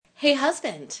Hey,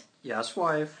 husband. Yes,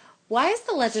 wife. Why is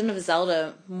The Legend of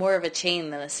Zelda more of a chain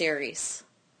than a series?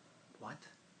 What?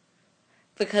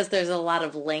 Because there's a lot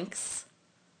of links.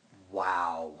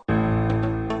 Wow.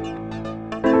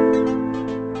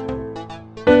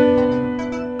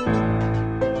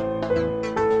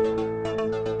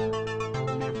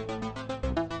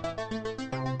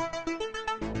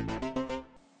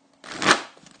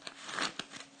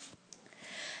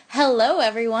 Hello,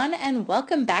 everyone, and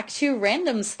welcome back to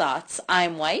Random's Thoughts.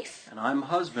 I'm Wife. And I'm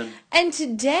husband. And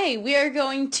today we are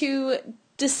going to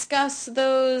discuss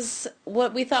those,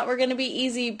 what we thought were going to be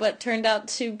easy, but turned out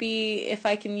to be, if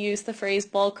I can use the phrase,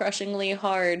 ball-crushingly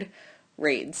hard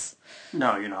raids.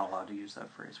 No, you're not allowed to use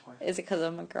that phrase, wife. Is it because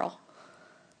I'm a girl?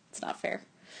 It's not fair.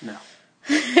 No.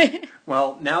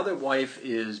 Well, now that wife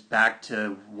is back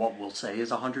to what we'll say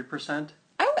is 100%.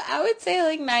 I would say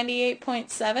like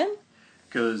 98.7.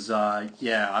 Because, I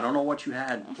don't know what you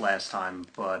had last time,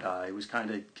 but it was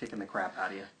kind of kicking the crap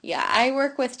out of you. Yeah, I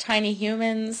work with tiny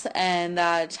humans, and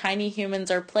tiny humans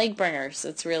are plague bringers.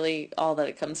 It's really all that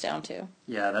it comes down to.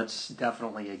 Yeah, that's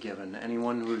definitely a given.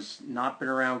 Anyone who's not been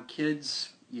around kids,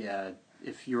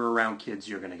 if you're around kids,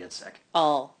 you're going to get sick.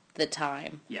 All the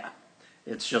time. Yeah.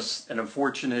 It's just an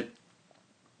unfortunate...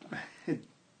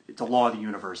 It's a law of the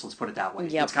universe, let's put it that way.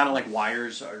 Yep. It's kind of like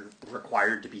wires are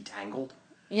required to be tangled.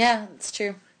 Yeah, it's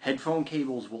true. Headphone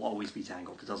cables will always be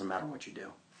tangled. It doesn't matter what you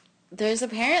do. There's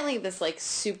apparently this like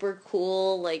super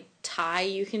cool like tie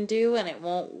you can do, and it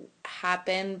won't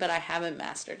happen, but I haven't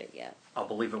mastered it yet. I'll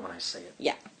believe it when I say it.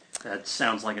 Yeah. That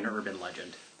sounds like an urban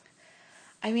legend.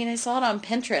 I mean, I saw it on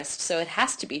Pinterest, so it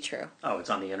has to be true. Oh, it's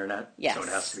on the internet? Yes. So it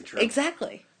has to be true?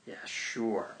 Exactly. Yeah,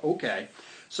 sure. Okay.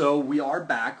 So we are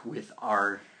back with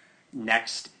our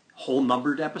next whole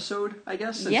numbered episode, I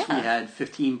guess, since we had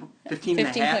 15 and a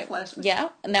half last week. Yeah,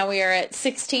 now we are at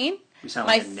 16. We sound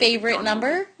my like a Naked favorite Gun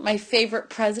number, movie. my favorite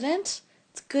president.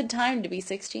 It's a good time to be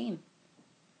 16.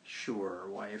 Sure,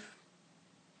 wife.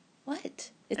 What?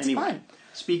 It's Anyway, fun.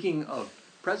 speaking of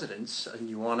presidents,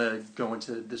 you want to go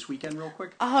into this weekend real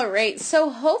quick? All right, so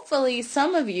hopefully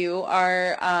some of you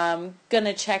are going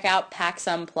to check out PAX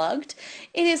Unplugged.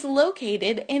 It is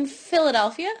located in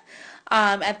Philadelphia,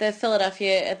 at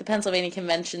the Pennsylvania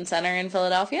Convention Center in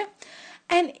Philadelphia.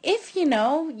 And if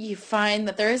you find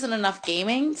that there isn't enough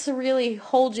gaming to really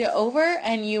hold you over,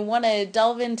 and you want to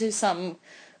delve into some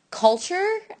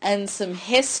culture and some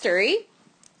history,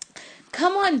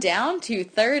 come on down to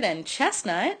 3rd and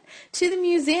Chestnut to the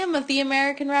Museum of the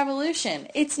American Revolution.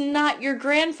 It's not your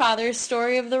grandfather's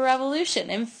story of the Revolution.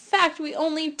 In fact, we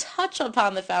only touch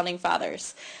upon the Founding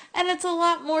Fathers. And it's a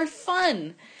lot more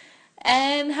fun.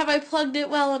 And have I plugged it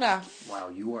well enough? Wow,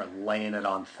 you are laying it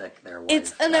on thick there, wife.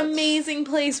 It's an amazing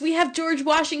place. We have George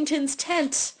Washington's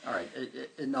tent. All right,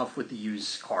 enough with the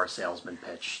used car salesman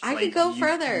pitch. I could go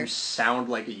further. You sound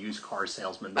like a used car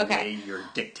salesman the way you're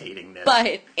dictating this.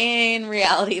 But in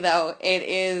reality, though, it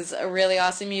is a really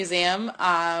awesome museum.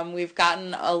 We've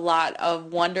gotten a lot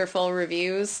of wonderful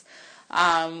reviews.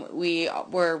 We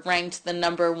were ranked the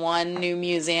 #1 new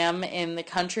museum in the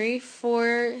country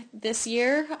for this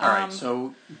year. All right,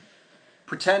 so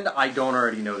pretend I don't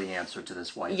already know the answer to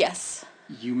this, wife. Yes.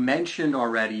 You mentioned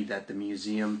already that the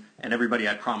museum, and everybody,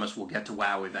 I promise we'll get to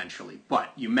WoW eventually,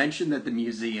 but you mentioned that the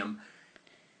museum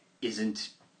isn't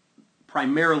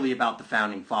primarily about the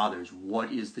Founding Fathers.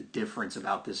 What is the difference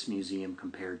about this museum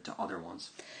compared to other ones?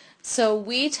 So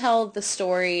we tell the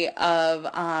story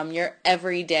of your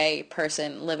everyday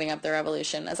person living up the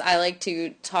revolution. As I like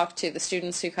to talk to the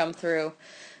students who come through,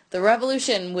 the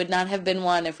revolution would not have been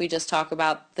won if we just talk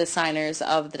about the signers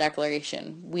of the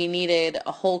Declaration. We needed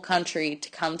a whole country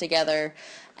to come together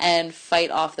and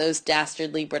fight off those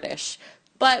dastardly British.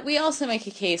 But we also make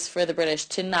a case for the British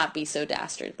to not be so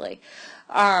dastardly.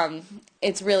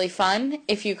 It's really fun.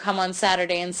 If you come on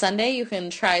Saturday and Sunday, you can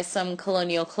try some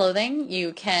colonial clothing.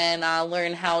 You can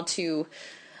learn how to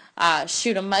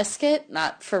shoot a musket,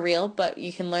 not for real, but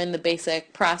you can learn the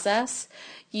basic process.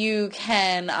 You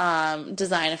can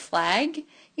design a flag.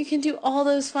 You can do all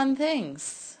those fun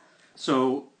things.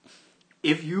 So,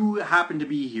 if you happen to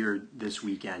be here this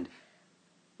weekend,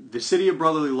 the City of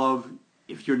Brotherly Love,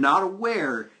 if you're not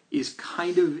aware, is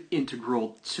kind of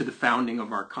integral to the founding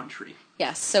of our country.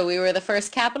 Yes, so we were the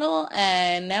first capital,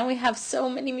 and now we have so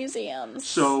many museums.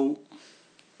 So,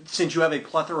 since you have a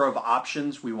plethora of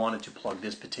options, we wanted to plug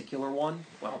this particular one.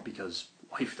 Well, because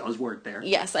wife does work there.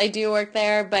 Yes, I do work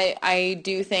there, but I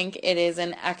do think it is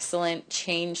an excellent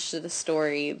change to the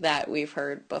story that we've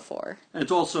heard before. And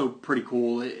it's also pretty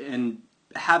cool, and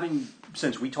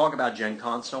since we talk about Gen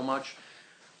Con so much,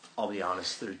 I'll be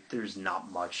honest, there's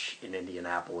not much in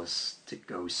Indianapolis to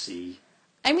go see.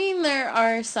 I mean, there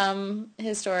are some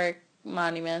historic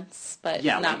monuments, but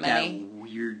Yeah, not like that many.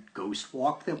 weird ghost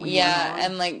walk that we went Yeah, on.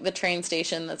 and like the train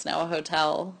station that's now a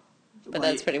hotel, but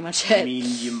that's Like, pretty much I it. mean,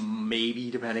 you maybe,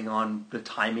 depending on the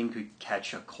timing, could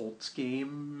catch a Colts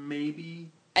game, maybe.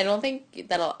 I don't think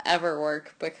that'll ever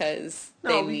work because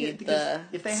they No, need because the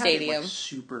if they had it like stadium.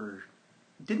 super,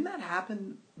 didn't that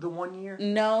happen the one year?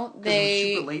 No, Because it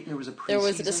was super late and there was a there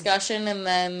was a preseason. discussion, and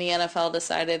then the NFL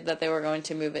decided that they were going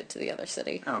to move it to the other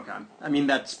city. Okay, I mean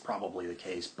that's probably the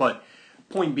case, but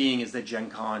point being is that Gen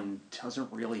Con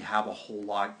doesn't really have a whole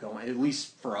lot going, at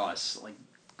least for us, like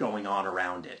going on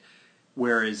around it.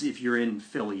 Whereas if you're in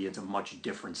Philly, it's a much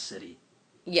different city.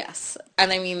 Yes,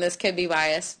 and I mean this could be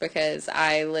biased because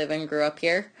I live and grew up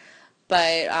here,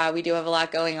 but we do have a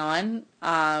lot going on.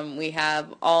 We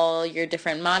have all your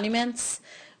different monuments.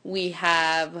 We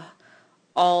have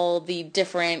all the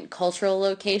different cultural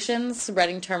locations,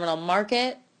 Reading Terminal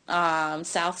Market,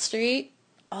 South Street,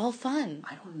 all fun.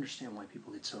 I don't understand why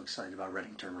people get so excited about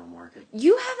Reading Terminal Market.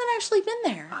 You haven't actually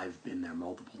been there. I've been there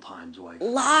multiple times, wife.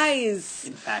 Lies.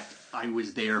 In fact, I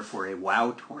was there for a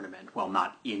WoW tournament. Well,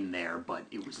 not in there, but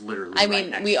it was literally I right mean,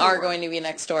 next we door. are going to be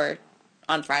next door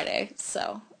on Friday,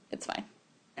 so it's fine.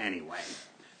 Anyway,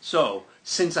 so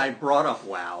since I brought up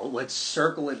WoW, let's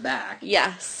circle it back.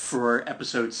 Yes. For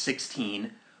episode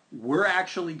 16, we're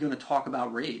actually going to talk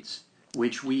about raids,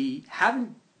 which we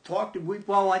haven't talked.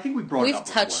 Well, I think we brought it up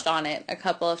We've touched before. on it a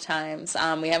couple of times.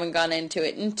 We haven't gone into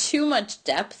it in too much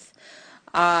depth,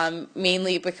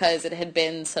 mainly because it had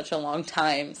been such a long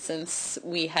time since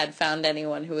we had found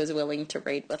anyone who was willing to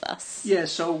raid with us. Yeah,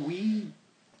 so we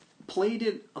played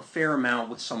it a fair amount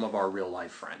with some of our real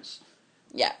life friends.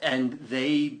 Yeah. And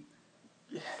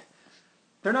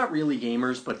they're not really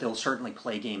gamers, but they'll certainly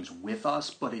play games with us,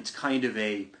 but it's kind of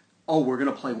we're going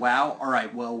to play WoW? All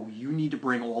right, well, you need to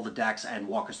bring all the decks and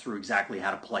walk us through exactly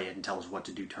how to play it and tell us what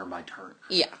to do turn by turn.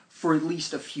 Yeah. For at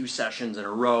least a few sessions in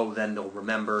a row, then they'll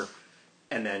remember,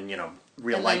 and then,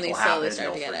 real And life then they will slowly happen, start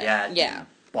they'll to get it. forget, Yeah. and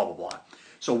blah, blah, blah.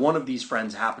 So one of these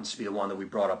friends happens to be the one that we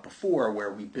brought up before,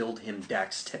 where we build him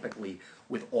decks typically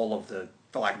with all of the,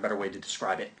 for lack of a better way to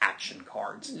describe it, action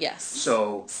cards. Yes.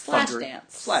 So Slash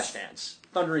Dance.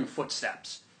 Thundering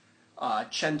Footsteps,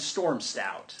 Chen Storm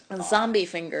Stout, Zombie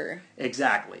Finger.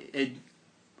 Exactly.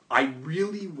 I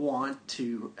really want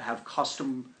to have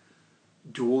custom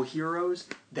dual heroes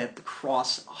that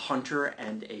cross a hunter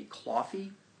and a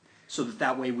Clothy, so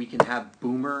that way we can have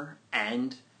Boomer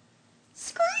and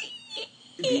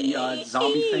the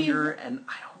Zombie Finger, and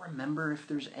I don't remember if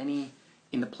there's any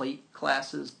in the plate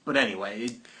classes, but anyway,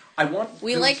 I want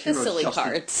We those like the heroes silly just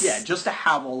cards. just to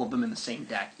have all of them in the same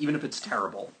deck, even if it's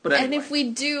terrible. But anyway. And if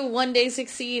we do one day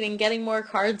succeed in getting more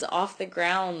cards off the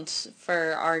ground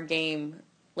for our game,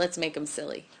 let's make them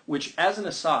silly. Which, as an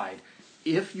aside,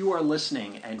 if you are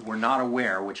listening and were not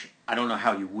aware, which I don't know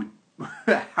how you would,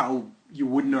 how you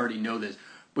wouldn't already know this,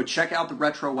 but check out the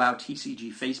Retro WoW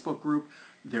TCG Facebook group.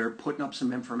 They're putting up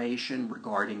some information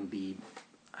regarding the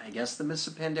Mists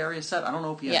of Pandaria set. I don't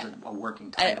know if he has a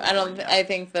working title. I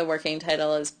think the working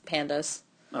title is Pandas.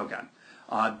 Okay.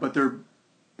 But they're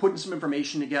putting some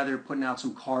information together, putting out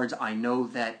some cards. I know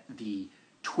that the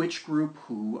Twitch group,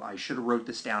 who I should have wrote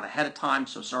this down ahead of time,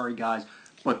 so sorry guys,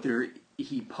 but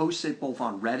he posts it both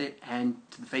on Reddit and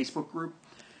to the Facebook group,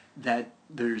 that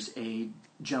there's a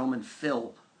gentleman,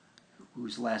 Phil,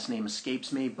 whose last name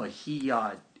escapes me, but he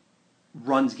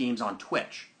runs games on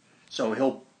Twitch. So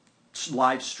he'll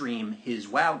live stream his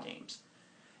WoW games.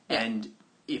 And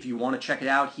if you want to check it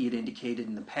out, he had indicated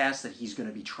in the past that he's going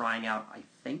to be trying out, I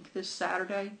think, this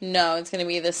Saturday. No, it's going to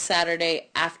be this Saturday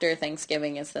after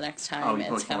Thanksgiving is the next time it's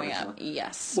postponed coming it, out. huh?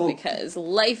 Yes, Well, because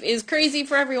life is crazy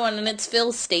for everyone, and it's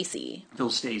Phil Stacy. Phil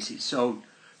Stacy. So,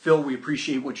 Phil, we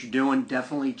appreciate what you're doing.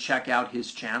 Definitely check out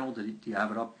his channel. Do you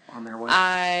have it up on their website?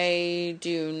 I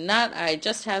do not. I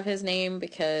just have his name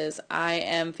because I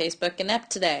am Facebook inept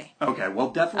today. Okay,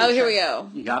 well, definitely. Oh, here we go.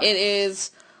 You got it? It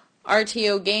is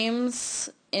RTO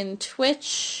Games in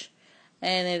Twitch,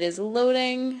 and it is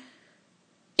loading.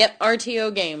 Yep,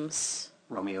 RTO Games.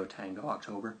 Romeo Tango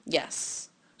October. Yes.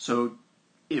 So,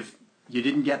 if you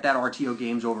didn't get that RTO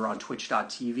Games over on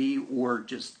Twitch.tv, or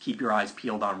just keep your eyes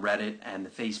peeled on Reddit and the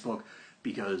Facebook,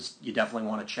 because you definitely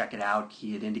want to check it out.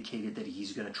 He had indicated that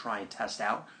he's going to try and test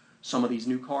out some of these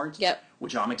new cards, Yep.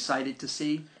 which I'm excited to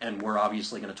see, and we're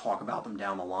obviously going to talk about them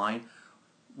down the line.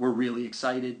 We're really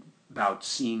excited about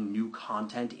seeing new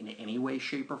content in any way,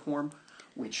 shape, or form,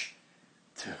 which,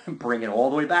 to bring it all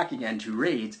the way back again to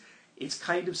raids, it's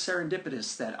kind of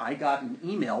serendipitous that I got an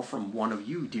email from one of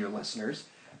you, dear listeners,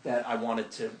 that I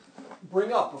wanted to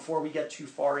bring up before we get too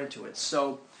far into it.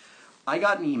 So, I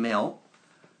got an email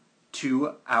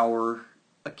to our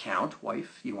account.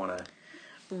 Wife, you want to...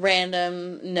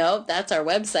 Nope, that's our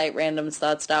website,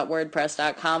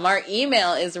 randomsthoughts.wordpress.com. Our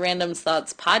email is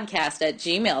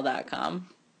randomsthoughtspodcast@gmail.com.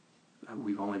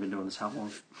 We've only been doing this how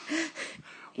long?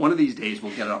 One of these days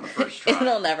we'll get it on the first try.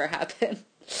 It'll never happen.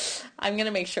 I'm going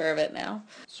to make sure of it now.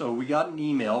 So we got an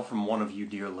email from one of you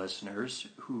dear listeners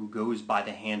who goes by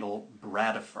the handle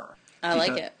Bradifer. I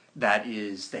like it. That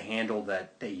is the handle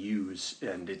that they use,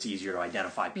 and it's easier to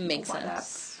identify people Makes by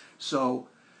sense. that. So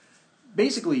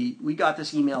basically, we got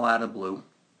this email out of the blue,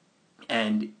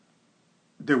 and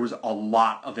there was a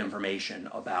lot of information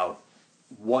about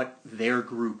what their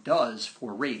group does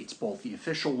for raids, both the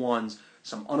official ones,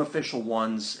 some unofficial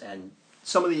ones, and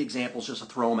some of the examples, just to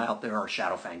throw them out there, are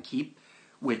Shadowfang Keep,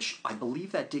 which I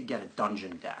believe that did get a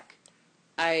dungeon deck.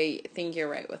 I think you're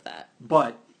right with that.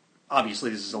 But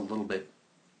obviously this is a little bit,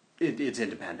 it's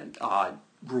independent.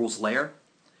 Gruul's Lair,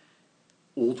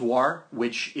 Ulduar,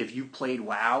 which if you played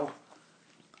WoW,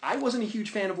 I wasn't a huge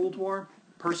fan of Ulduar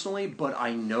personally, but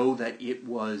I know that it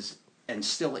was and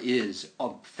still is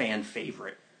a fan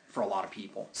favorite for a lot of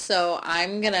people. So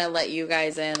I'm going to let you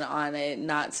guys in on a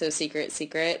not so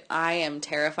secret. I am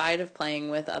terrified of playing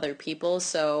with other people,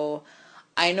 so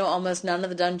I know almost none of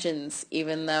the dungeons,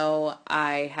 even though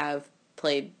I have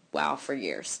played WoW for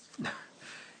years.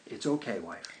 It's okay,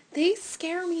 wife. They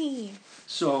scare me.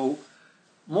 So,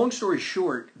 long story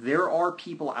short, there are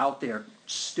people out there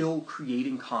still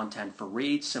creating content for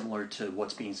raids, similar to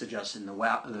what's being suggested in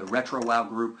the Retro WoW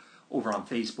group over on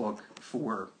Facebook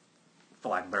for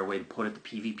lack of a better way to put it, the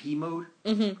PvP mode,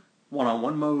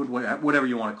 one-on-one mode, whatever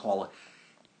you want to call it.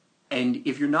 And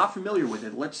if you're not familiar with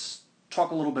it, let's talk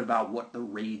a little bit about what the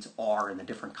raids are and the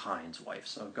different kinds, wife.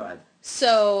 So go ahead.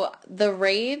 So the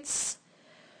raids,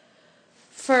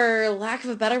 for lack of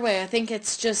a better way, I think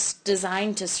it's just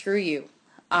designed to screw you.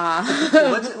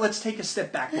 Let's take a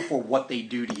step back before what they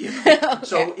do to you. Okay.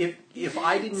 So if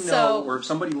I didn't know, or if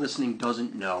somebody listening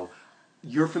doesn't know,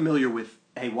 you're familiar with,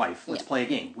 hey, wife, let's play a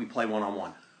game. We play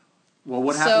one-on-one. Well,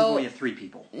 what happens when we have 3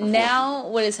 people? Now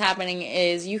what is happening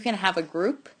is you can have a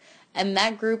group, and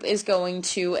that group is going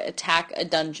to attack a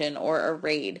dungeon or a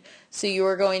raid. So you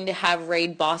are going to have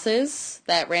raid bosses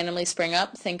that randomly spring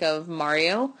up. Think of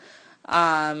Mario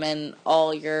and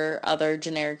all your other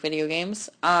generic video games.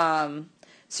 So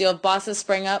you'll have bosses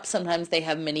spring up. Sometimes they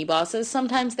have mini-bosses.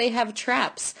 Sometimes they have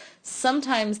traps.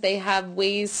 Sometimes they have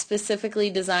ways specifically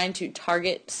designed to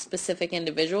target specific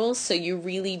individuals. So you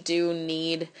really do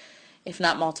need, if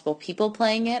not multiple people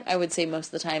playing it, I would say most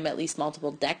of the time at least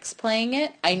multiple decks playing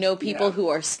it. I know people who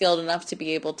are skilled enough to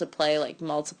be able to play like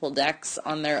multiple decks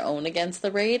on their own against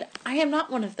the raid. I am not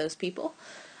one of those people.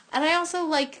 And I also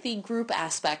like the group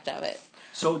aspect of it.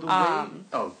 So the way...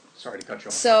 sorry to cut you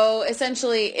off. So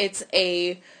essentially it's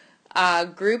a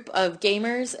group of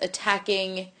gamers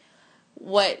attacking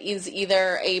what is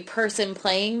either a person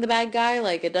playing the bad guy,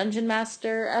 like a dungeon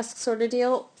master-esque sort of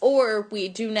deal, or we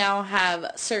do now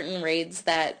have certain raids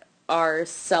that are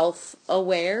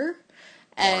self-aware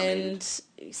and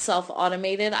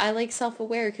self-automated. I like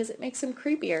self-aware because it makes them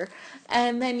creepier.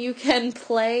 And then you can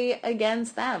play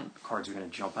against them. Cards are going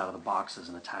to jump out of the boxes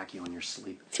and attack you in your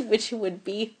sleep. Which would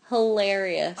be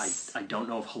hilarious. I don't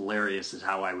know if hilarious is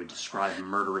how I would describe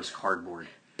murderous cardboard.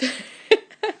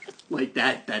 Like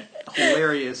that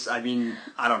hilarious, I mean,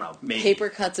 I don't know, maybe. Paper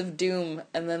cuts of doom,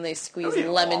 and then they squeeze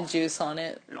lemon juice on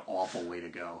it. An awful way to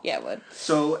go. Yeah, it would.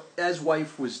 So, as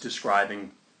wife was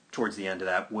describing towards the end of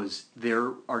that, was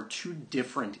there are 2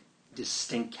 different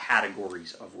distinct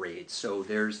categories of raids. So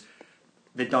there's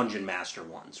the Dungeon Master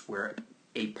ones, where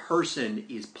a person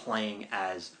is playing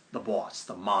as the boss,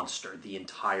 the monster, the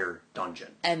entire dungeon.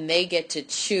 And they get to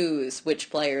choose which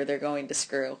player they're going to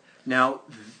screw. Now,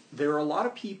 there are a lot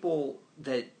of people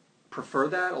that prefer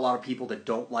that, a lot of people that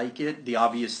don't like it. The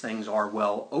obvious things are,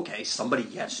 well, okay, somebody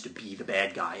gets to be the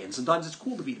bad guy, and sometimes it's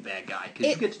cool to be the bad guy, because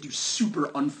you get to do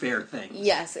super unfair things.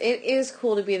 Yes, it is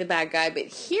cool to be the bad guy, but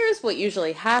here's what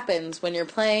usually happens when you're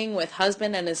playing with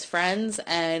husband and his friends,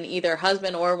 and either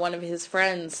husband or one of his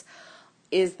friends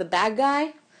is the bad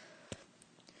guy.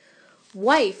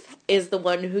 Wife is the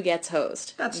one who gets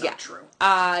hosed. That's not true.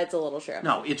 It's a little true.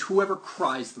 No, it's whoever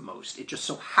cries the most. It just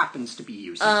so happens to be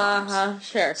you sometimes.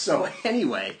 Sure. So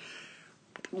anyway,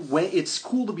 when it's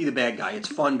cool to be the bad guy. It's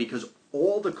fun because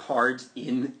all the cards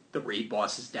in the raid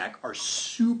boss's deck are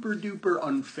super duper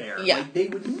unfair. Yeah. Like, they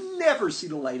would never see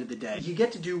the light of the day. You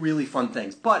get to do really fun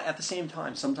things, but at the same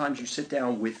time, sometimes you sit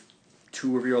down with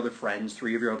 2 of your other friends,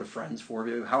 3 of your other friends, 4 of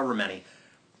you, however many,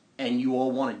 and you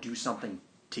all want to do something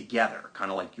together,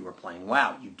 kind of like you were playing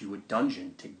WoW. You do a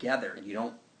dungeon together. You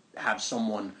don't have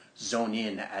someone zone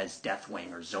in as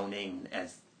Deathwing or zone in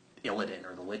as Illidan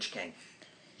or the Lich King,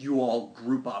 you all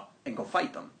group up and go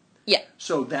fight them. Yeah.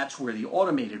 So that's where the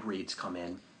automated raids come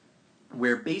in,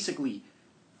 where basically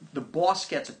the boss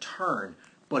gets a turn,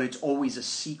 but it's always a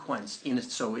sequence.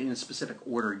 So in a specific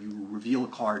order, you reveal a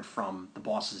card from the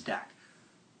boss's deck,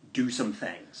 do some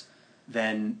things,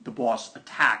 then the boss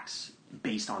attacks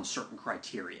based on certain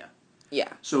criteria. Yeah.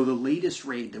 So the latest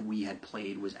raid that we had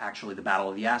played was actually the Battle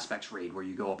of the Aspects raid, where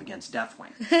you go up against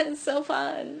Deathwing. It's so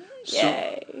fun.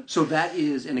 Yay. So that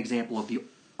is an example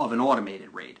of an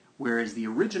automated raid, whereas the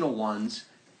original ones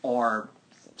are,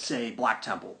 say, Black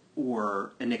Temple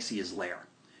or Onyxia's Lair,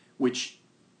 which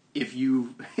if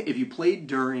you played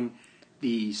during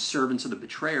the Servants of the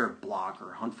Betrayer block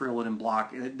or Hunt for Illidan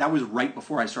block, that was right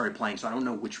before I started playing, so I don't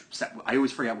know which set. I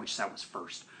always forget which set was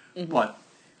first. Mm-hmm. But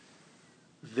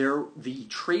the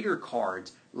traitor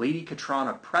cards, Lady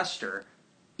Katrana Prester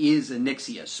is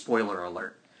Onyxia, spoiler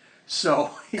alert.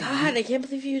 So God, I can't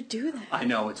believe you do that. I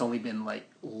know, it's only been like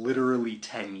literally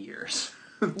 10 years.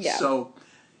 Yeah. So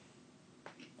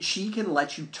she can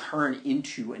let you turn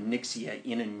into Onyxia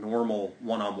in a normal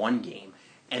one-on-one game,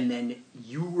 and then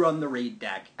you run the raid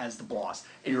deck as the boss,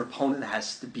 and your opponent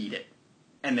has to beat it,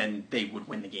 and then they would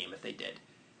win the game if they did.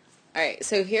 Alright,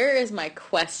 so here is my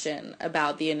question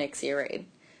about the Onyxia raid.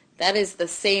 That is the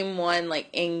same one, like,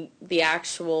 in the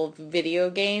actual video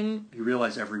game. You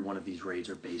realize every one of these raids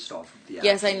are based off of the actual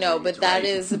Yes, I know, raids,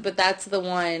 but right? that's the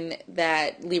one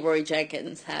that Leroy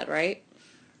Jenkins had, right?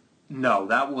 No,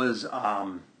 that was,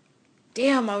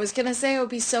 Damn, I was gonna say I would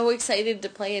be so excited to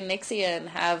play Onyxia and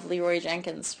have Leroy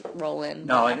Jenkins roll in.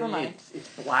 No, never mind. It's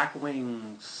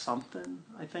Blackwing something,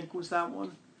 I think was that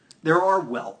one. There are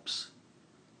whelps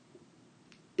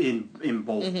in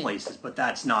both places, but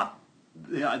that's not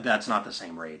the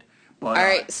same raid. But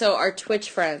Alright, so our Twitch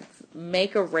friends,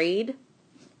 make a raid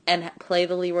and play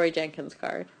the Leroy Jenkins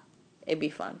card. It'd be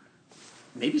fun.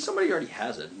 Maybe somebody already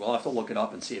has it. We'll have to look it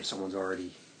up and see if someone's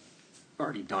already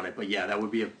done it. But yeah, that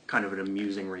would be a kind of an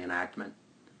amusing reenactment.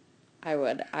 I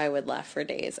would laugh for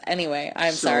days. Anyway,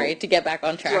 I'm sorry to get back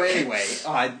on track. So anyway,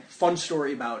 fun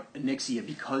story about Onyxia.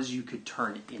 Because you could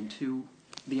turn into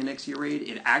the Onyxia raid,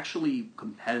 it actually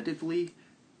competitively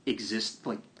exists.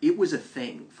 Like, it was a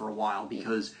thing for a while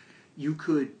because you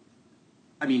could,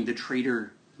 I mean, the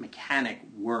traitor mechanic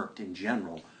worked in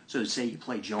general. So say you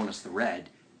play Jonas the Red,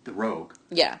 the rogue.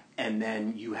 Yeah. And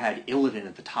then you had Illidan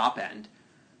at the top end.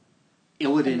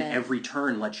 Illidan every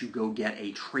turn lets you go get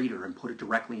a traitor and put it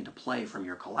directly into play from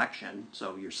your collection,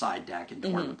 so your side deck and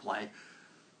tournament play.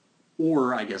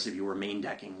 Or, I guess if you were main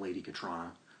decking Lady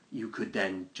Katrana, you could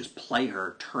then just play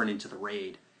her, turn into the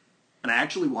raid. And I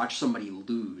actually watched somebody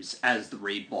lose as the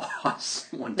raid boss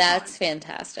one time. That's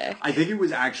fantastic. I think it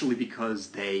was actually because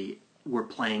they were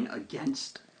playing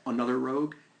against another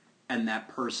rogue, and that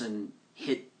person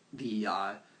hit the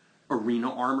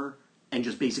arena armor and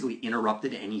just basically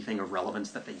interrupted anything of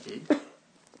relevance that they did.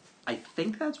 I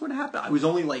think that's what happened. I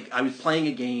was playing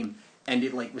a game, and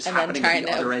it was happening at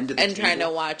the other end of the table. And trying to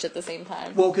watch at the same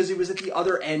time. Well, because it was at the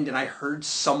other end, and I heard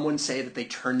someone say that they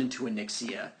turned into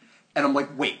Onyxia. And I'm like,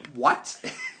 wait, what?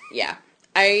 Yeah.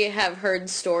 I have heard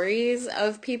stories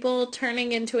of people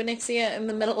turning into Onyxia in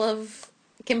the middle of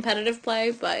competitive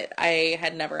play, but I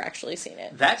had never actually seen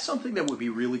it. That's something that would be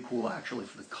really cool, actually,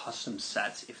 for the custom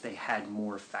sets, if they had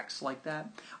more effects like that.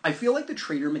 I feel like the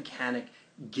traitor mechanic,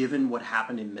 given what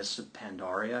happened in Mists of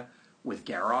Pandaria with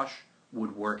Garrosh,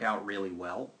 would work out really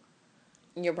well.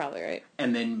 You're probably right.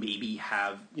 And then maybe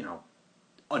have,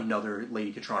 another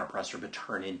Lady Katrana Prester but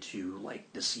turn into,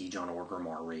 the Siege on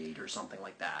Orgrimmar raid or something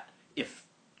like that, if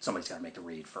somebody's got to make the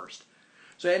raid first.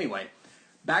 So anyway,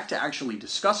 back to actually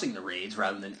discussing the raids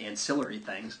rather than ancillary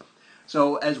things.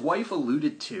 So, as Wife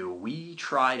alluded to, we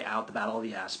tried out the Battle of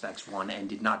the Aspects one and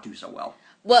did not do so well.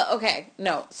 Well, okay,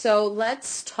 no. So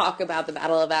let's talk about the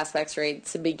Battle of Aspects raid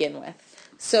to begin with.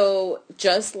 So,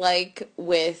 just like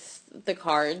with the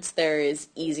cards, there is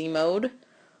easy mode,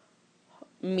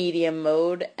 medium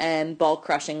mode, and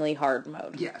ball-crushingly hard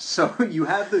mode. Yeah, so you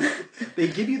have they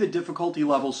give you the difficulty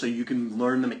level so you can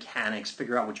learn the mechanics,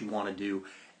 figure out what you want to do,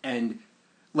 and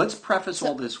let's preface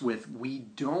all this with, we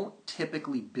don't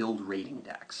typically build rating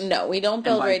decks. No, we don't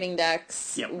build rating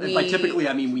decks. Yeah, by typically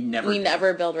I mean we never We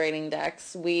never build rating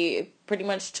decks. We pretty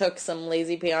much took some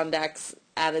lazy peon decks,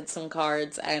 added some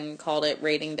cards, and called it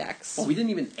rating decks. Well, we didn't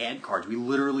even add cards. We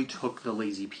literally took the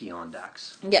lazy peon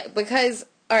decks. Yeah, because,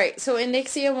 alright, so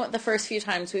Onyxia, the first few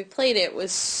times we played it,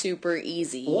 was super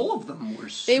easy. All of them were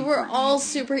super easy. They were all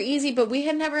super easy, but we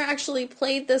had never actually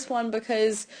played this one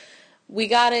because we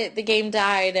got it, the game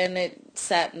died, and it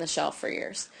sat in the shelf for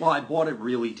years. Well, I bought it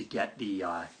really to get the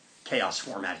Chaos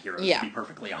format heroes, Yeah. to be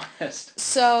perfectly honest.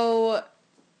 So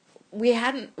we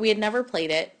had never played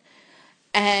it.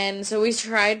 And so we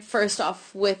tried first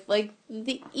off with like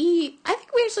the I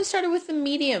think we actually started with the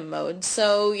medium mode.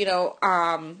 So,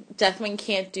 Deathwing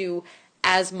can't do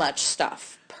as much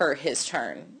stuff per his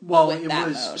turn. Well, with it that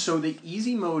was mode. so the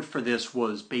easy mode for this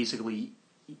was basically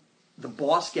the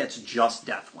boss gets just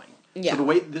Deathwing. Yeah. So the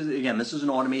way this is an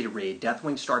automated raid.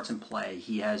 Deathwing starts in play.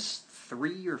 He has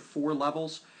 3 or 4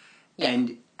 levels, Yeah,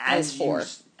 and has 4.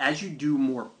 as you do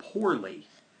more poorly,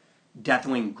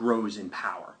 Deathwing grows in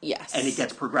power. Yes. And it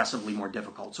gets progressively more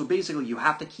difficult. So basically, you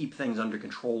have to keep things under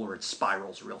control or it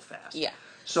spirals real fast. Yeah.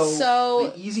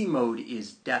 So the easy mode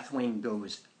is Deathwing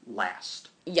goes last.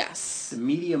 Yes. The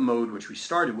medium mode, which we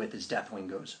started with, is Deathwing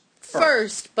goes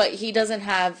First, but he doesn't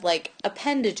have like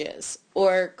appendages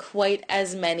or quite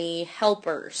as many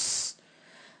helpers.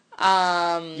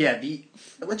 Yeah,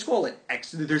 let's call it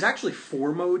X. There's actually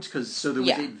 4 modes because there was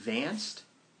advanced,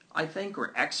 I think,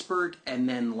 or expert, and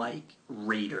then like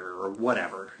raider or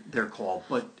whatever they're called.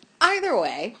 But Either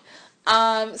way,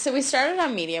 so we started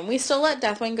on medium. We still let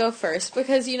Deathwing go first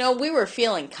because, we were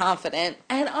feeling confident.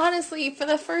 And honestly, for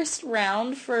the first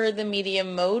round for the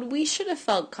medium mode, we should have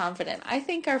felt confident. I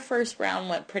think our first round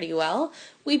went pretty well.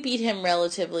 We beat him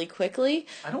relatively quickly.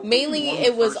 I don't think Mainly, we won the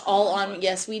it was first all one, on. but-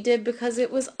 Yes, we did because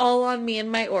it was all on me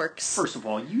and my orcs. First of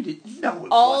all, you didn't know it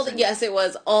wasn't. Yes, it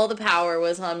was. All the power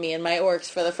was on me and my orcs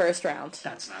for the first round.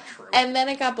 That's not true. And then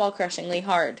it got ball crushingly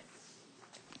hard.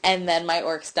 And then my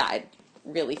orcs died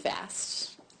really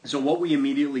fast. So what we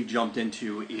immediately jumped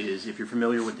into is, if you're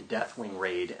familiar with the Deathwing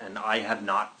raid, and I have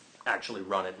not actually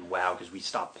run it in WoW because we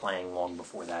stopped playing long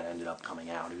before that ended up coming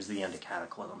out. It was the end of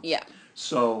Cataclysm. Yeah.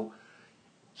 So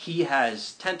he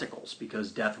has tentacles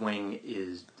because Deathwing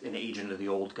is an agent of the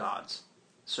old gods.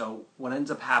 So what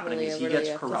ends up happening is he gets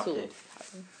corrupted.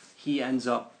 He ends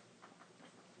up,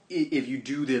 if you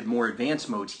do the more advanced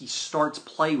modes, he starts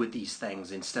play with these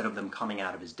things instead of them coming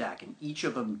out of his deck. And each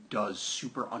of them does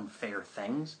super unfair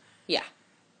things. Yeah.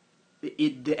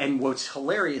 And what's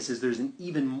hilarious is there's an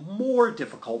even more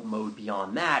difficult mode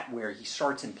beyond that where he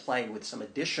starts in play with some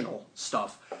additional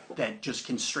stuff that just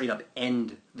can straight up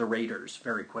end the raiders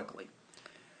very quickly.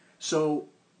 So,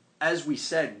 as we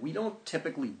said, we don't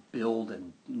typically build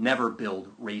and never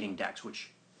build raiding decks,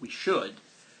 which we should.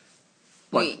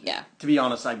 But to be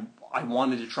honest, I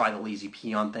wanted to try the Lazy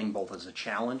Peon thing both as a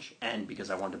challenge and because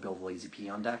I wanted to build Lazy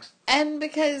Peon decks. And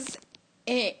because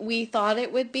we thought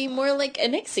it would be more like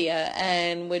Onyxia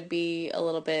and would be a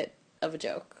little bit of a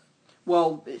joke.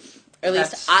 Well, or at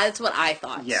least that's what I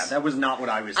thought. Yeah, that was not what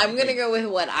I was thinking. I'm going to go with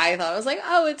what I thought. I was like,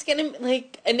 oh, it's going to,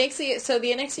 like, Onyxia. So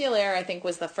the Onyxia Lair, I think,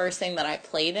 was the first thing that I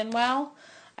played in WoW.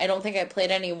 I don't think I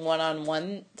played any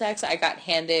one-on-one decks. I got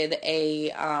handed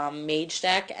a mage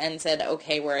deck and said,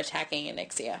 okay, we're attacking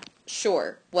Onyxia.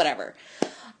 Sure, whatever.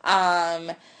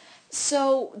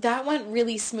 So that went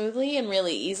really smoothly and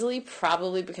really easily,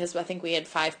 probably because I think we had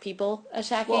 5 people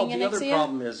attacking Onyxia. Well, the other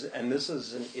problem is, and this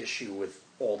is an issue with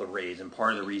all the raids, and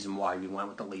part of the reason why we went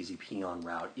with the Lazy Peon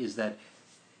route, is that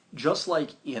just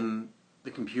like in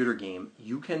the computer game,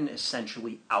 you can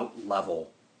essentially out-level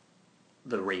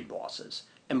the raid bosses.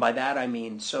 And by that I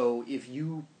mean, so if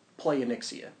you play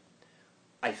Onyxia,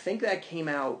 I think that came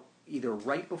out either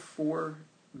right before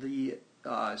the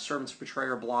Servants of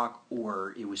Betrayer block,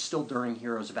 or it was still during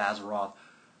Heroes of Azeroth.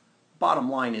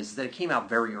 Bottom line is that it came out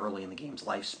very early in the game's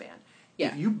lifespan. Yeah.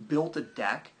 If you built a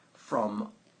deck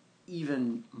from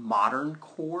even modern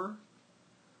core,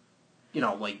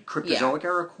 like Cryptozoic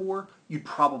era core, you'd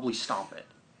probably stomp it.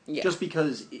 Yeah. Just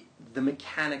because the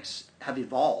mechanics have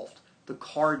evolved. The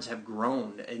cards have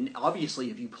grown. And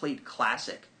obviously, if you played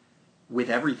Classic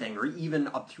with everything, or even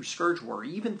up through Scourge War, or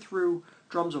even through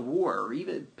Drums of War, or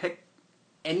even pick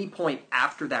any point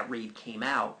after that raid came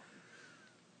out,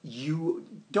 you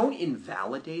don't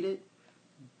invalidate it,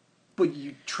 but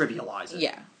you trivialize it.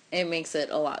 Yeah, it makes it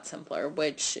a lot simpler,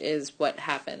 which is what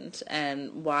happened,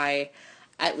 and why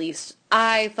at least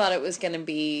I thought it was going to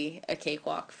be a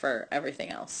cakewalk for everything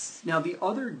else. Now, the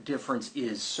other difference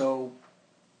is, so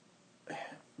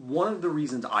one of the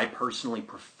reasons I personally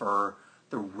prefer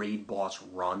the raid boss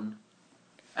run,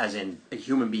 as in a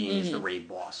human being is the raid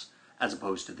boss, as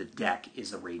opposed to the deck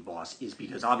is the raid boss, is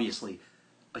because obviously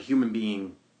a human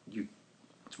being,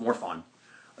 it's more fun.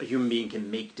 A human being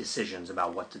can make decisions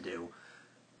about what to do,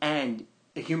 and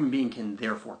a human being can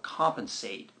therefore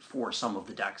compensate for some of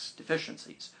the deck's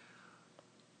deficiencies.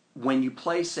 When you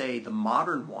play, say, the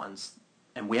modern ones,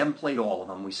 and we haven't played all of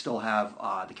them, we still have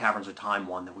the Caverns of Time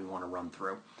one that we want to run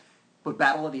through, but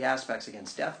Battle of the Aspects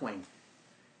against Deathwing,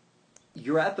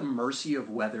 you're at the mercy of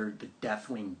whether the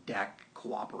Deathwing deck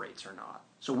cooperates or not.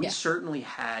 So we Yeah. certainly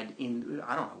had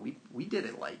I don't know, we did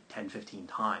it like 10, 15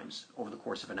 times over the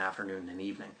course of an afternoon and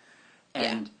evening.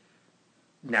 And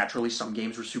naturally some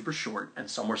games were super short and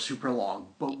some were super long,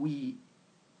 but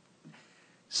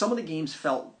some of the games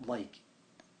felt like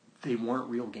they weren't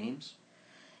real games.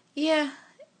 Yeah.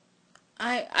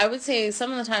 I would say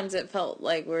some of the times it felt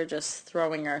like we were just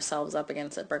throwing ourselves up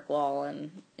against a brick wall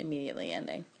and immediately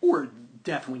ending. Or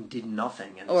definitely did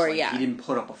nothing, and Or, it's like yeah. he didn't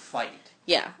put up a fight.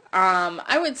 Yeah.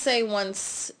 I would say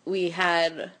once we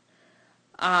had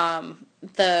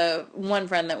the one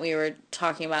friend that we were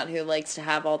talking about who likes to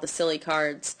have all the silly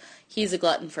cards, he's a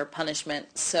glutton for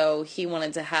punishment, so he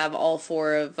wanted to have all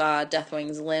 4 of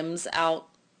Deathwing's limbs out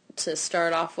to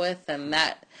start off with, and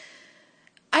that...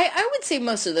 I would say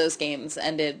most of those games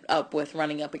ended up with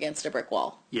running up against a brick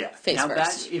wall. Yeah. Face now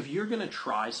first. If you're going to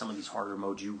try some of these harder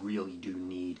modes, you really do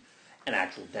need an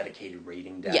actual dedicated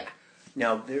rating deck. Yeah.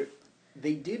 Now,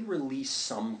 they did release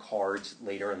some cards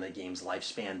later in the game's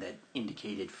lifespan that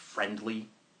indicated friendly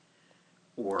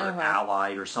or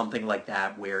allied or something like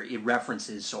that, where it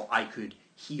references so I could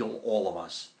heal all of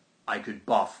us. I could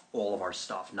buff all of our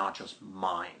stuff, not just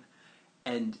mine.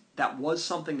 And that was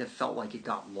something that felt like it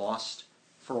got lost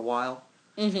for a while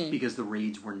because the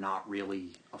raids were not really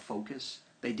a focus.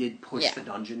 They did push the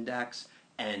dungeon decks,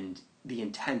 and the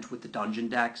intent with the dungeon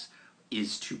decks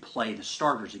is to play the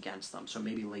starters against them. So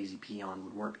maybe Lazy Peon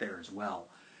would work there as well,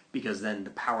 because then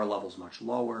the power level's much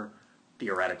lower,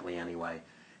 theoretically anyway,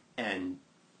 and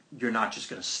you're not just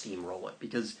going to steamroll it,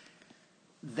 because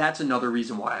that's another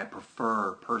reason why I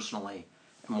prefer, personally,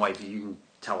 and Wife, you can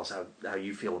tell us how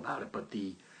you feel about it, but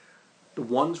the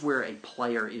ones where a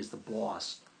player is the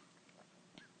boss,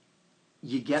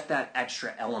 you get that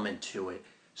extra element to it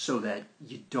so that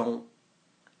you don't...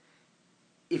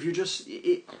 If you're just...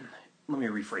 let me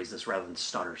rephrase this rather than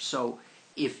stutter. So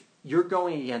if you're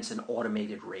going against an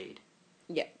automated raid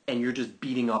and you're just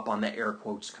beating up on the air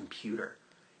quotes computer,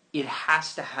 it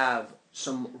has to have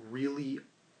some really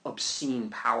obscene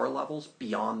power levels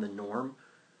beyond the norm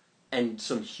and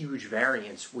some huge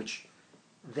variance, which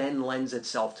then lends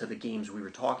itself to the games we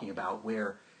were talking about,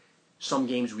 where some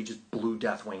games we just blew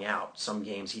Deathwing out. Some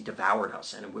games he devoured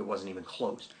us, and it wasn't even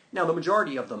close. Now, the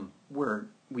majority of them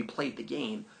we played the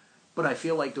game, but I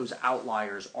feel like those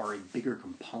outliers are a bigger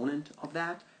component of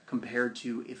that compared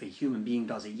to if a human being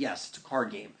does it. Yes, it's a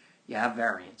card game. You have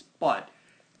variance. But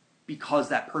because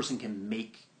that person can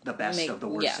make the best of the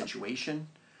worst situation,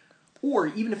 or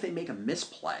even if they make a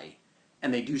misplay,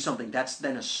 and they do something, that's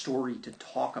then a story to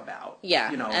talk about.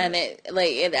 Yeah, you know, and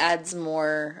it adds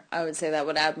more, I would say that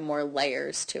would add more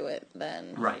layers to it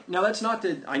than... Right. Now, that's not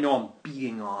that... I know I'm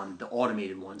beating on the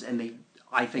automated ones, and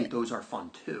I think those are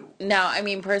fun, too. Now, I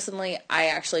mean, personally, I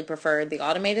actually prefer the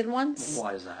automated ones.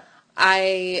 Why is that?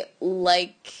 I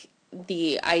like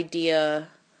the idea...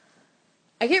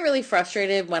 I get really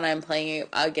frustrated when I'm playing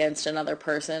against another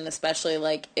person, especially,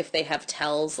 like, if they have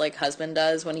tells like husband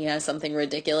does. When he has something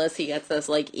ridiculous, he gets this,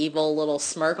 like, evil little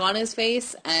smirk on his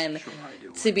face, and Sure, I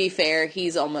do. to be fair,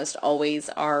 he's almost always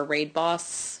our raid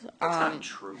boss. That's not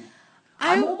true.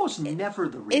 I'm almost never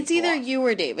the raid boss. It's either you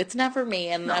or Dave. It's never me,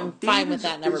 and No, I'm Dave fine with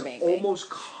that never is being me.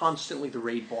 almost constantly the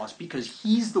raid boss, because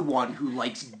he's the one who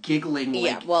likes giggling like...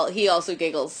 Yeah, well, he also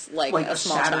giggles like a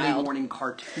small Saturday child. morning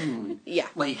cartoon. Yeah.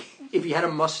 Like, if he had a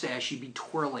mustache, he'd be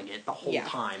twirling it the whole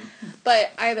time.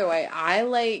 But either way, I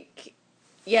like...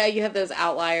 Yeah, you have those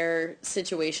outlier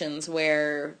situations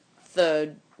where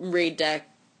the raid deck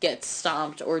gets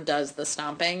stomped or does the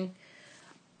stomping.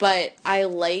 But I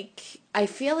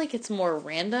feel like it's more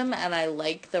random, and I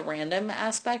like the random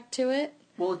aspect to it.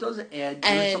 Well, it does add...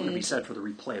 There's something to be said for the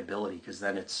replayability, because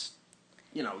then it's...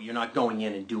 You know, you're not going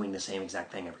in and doing the same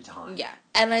exact thing every time. Yeah,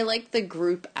 and I like the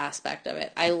group aspect of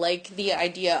it. I like the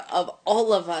idea of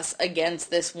all of us against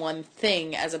this one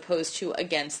thing as opposed to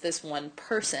against this one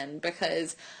person,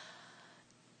 because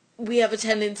we have a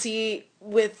tendency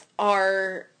with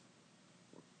our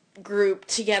group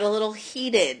to get a little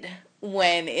heated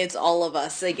when it's all of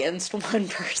us against one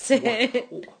person.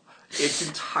 It's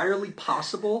entirely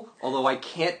possible, although I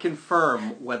can't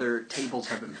confirm whether tables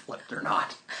have been flipped or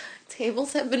not.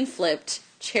 Tables have been flipped.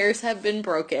 Chairs have been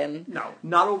broken. No,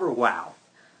 not over WoW.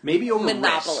 Maybe over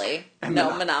Monopoly. Risk.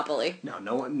 No, Monopoly.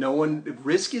 No one.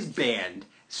 Risk is banned.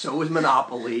 So is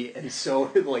Monopoly, and so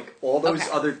like all those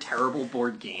other terrible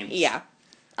board games. Yeah,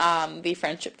 the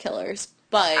Friendship Killers,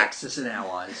 but Axis and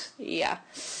Allies. Yeah,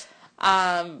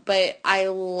 but I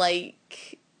like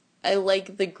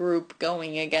the group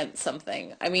going against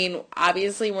something. I mean,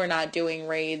 obviously we're not doing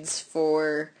raids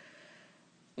for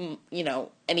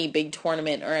any big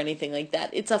tournament or anything like that.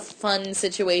 It's a fun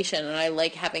situation, and I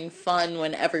like having fun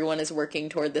when everyone is working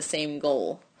toward the same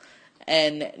goal,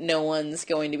 and no one's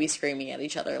going to be screaming at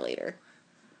each other later.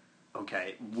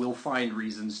 Okay, we'll find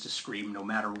reasons to scream no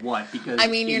matter what, because I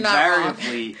mean, you're not wrong.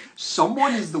 invariably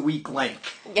someone is the weak link.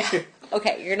 Yeah,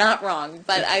 okay, you're not wrong,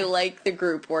 but I like the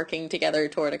group working together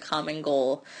toward a common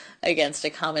goal against a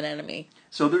common enemy.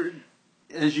 So there,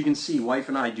 as you can see, wife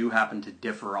and I do happen to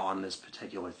differ on this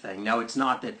particular thing. Now, it's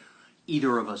not that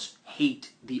either of us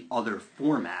hate the other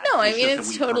format. No, I It's mean, just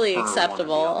it's that we totally prefer one or the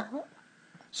acceptable. other.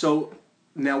 So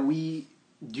now we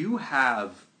do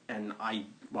have,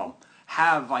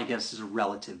 I guess, is a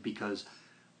relative, because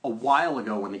a while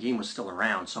ago when the game was still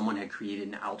around, someone had created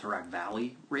an Alterac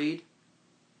Valley raid.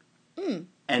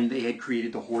 And they had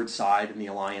created the Horde side and the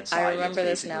Alliance side. I remember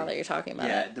this now that you're talking about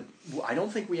it. I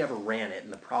don't think we ever ran it,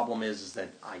 and the problem is that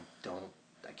I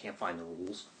can't find the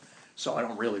rules, so I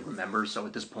don't really remember. So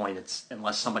at this point, it's,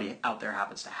 unless somebody out there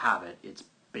happens to have it, it's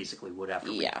basically would have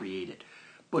to recreate it.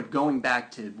 But going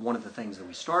back to one of the things that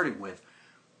we started with,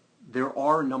 there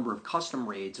are a number of custom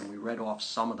raids, and we read off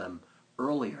some of them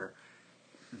earlier.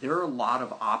 There are a lot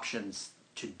of options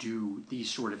to do these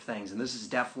sort of things, and this is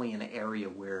definitely an area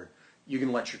where you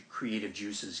can let your creative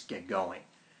juices get going.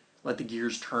 Let the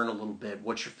gears turn a little bit.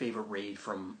 What's your favorite raid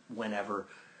from whenever?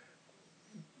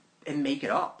 And make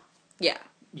it up. Yeah.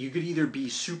 You could either be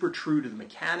super true to the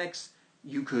mechanics.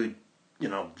 You could,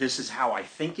 this is how I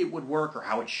think it would work or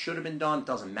how it should have been done. It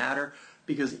doesn't matter.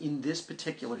 Because in this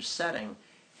particular setting,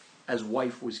 as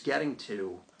wife was getting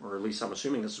to, or at least I'm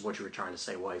assuming this is what you were trying to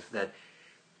say, wife, that,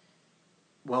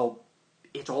 well,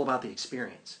 it's all about the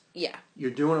experience. Yeah.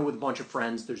 You're doing it with a bunch of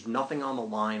friends. There's nothing on the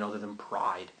line other than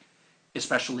pride,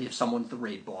 especially if someone's the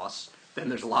raid boss. Then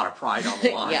there's a lot of pride on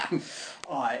the line.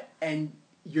 Yeah. And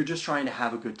you're just trying to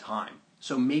have a good time.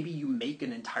 So maybe you make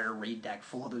an entire raid deck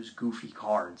full of those goofy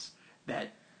cards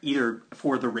that either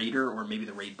for the raider or maybe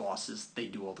the raid bosses, they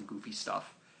do all the goofy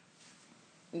stuff.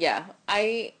 Yeah.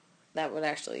 That would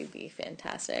actually be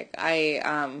fantastic. I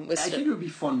think it would be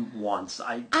fun once.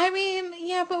 I mean,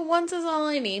 yeah, but once is all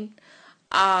I need.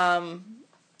 I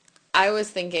was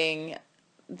thinking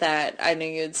that, I know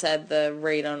you had said the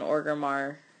raid on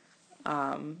Orgrimmar,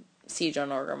 siege on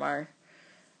Orgrimmar,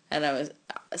 and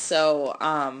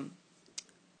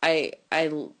I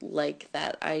like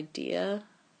that idea.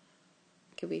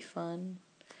 It could be fun.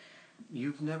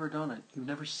 You've never done it. You've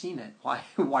never seen it. Why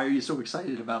are you so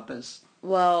excited about this?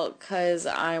 Well, because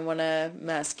I want to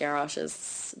mess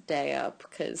Garrosh's day up,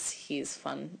 because he's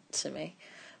fun to me.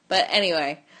 But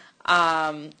anyway,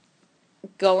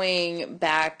 going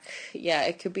back, yeah,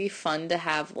 it could be fun to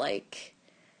have, like,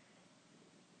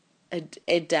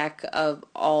 a deck of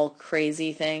all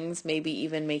crazy things, maybe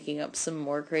even making up some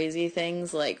more crazy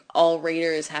things. Like, all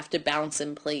raiders have to bounce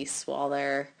in place while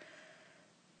they're...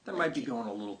 That might be going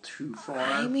a little too far.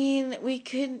 I mean, we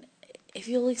could... If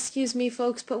you'll excuse me,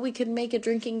 folks, but we could make a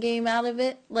drinking game out of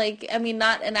it. Like, I mean,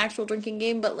 not an actual drinking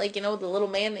game, but, like, the little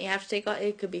man that you have to take off.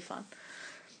 It could be fun.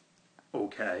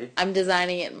 Okay. I'm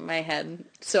designing it in my head,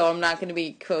 so I'm not going to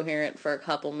be coherent for a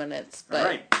couple minutes. But... All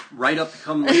right. Write up to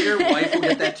come later. Wife will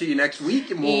get that to you next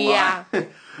week, and we'll... Yeah.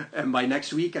 And by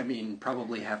next week, I mean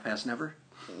probably half past never.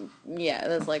 Yeah,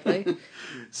 that's likely.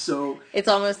 So... It's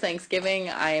almost Thanksgiving.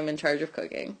 I am in charge of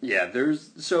cooking. Yeah,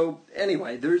 there's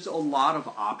a lot of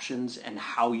options and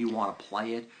how you want to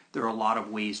play it. There are a lot of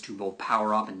ways to both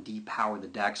power up and depower the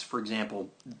decks. For example,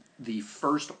 the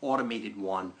first automated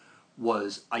one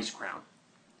was Ice Crown.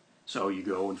 So you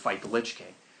go and fight the Lich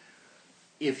King.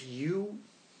 If you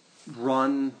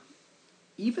run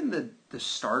even the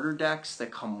starter decks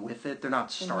that come with it, they're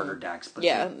not starter decks, but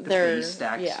the base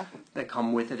decks that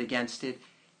come with it against it,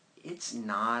 it's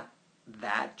not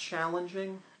that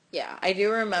challenging. Yeah, I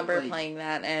do remember playing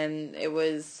that, and it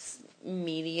was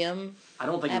medium. I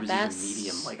don't think it was even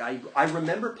medium. Like, I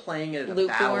remember playing it at a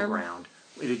battleground.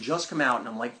 It had just come out, and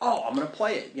I'm like, oh, I'm going to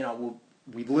play it.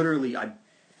 I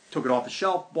took it off the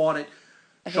shelf, bought it,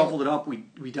 shuffled it up,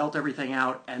 we dealt everything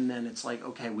out, and then it's like,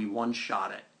 okay, we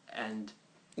one-shot it. And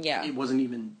it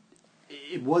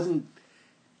wasn't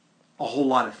a whole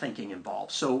lot of thinking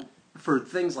involved. So for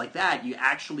things like that, you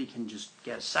actually can just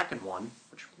get a second one,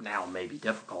 which now may be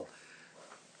difficult.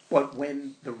 But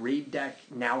when the raid deck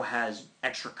now has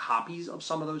extra copies of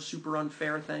some of those super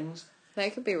unfair things,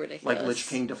 that could be ridiculous. Like Lich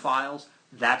King Defiles,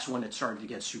 that's when it started to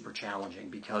get super challenging,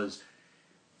 because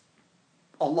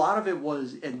a lot of it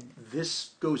was, and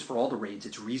this goes for all the raids,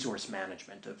 it's resource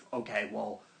management of, okay,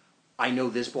 well, I know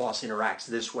this boss interacts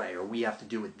this way, or we have to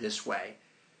do it this way.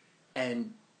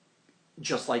 And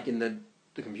just like in the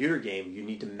the computer game, you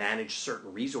need to manage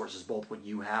certain resources, both what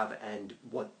you have and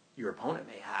what your opponent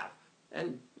may have.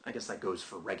 And I guess that goes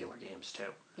for regular games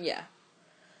too. Yeah.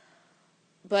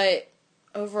 But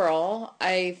overall,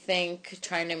 I think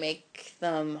trying to make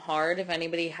them hard, if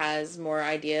anybody has more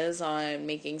ideas on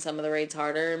making some of the raids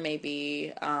harder,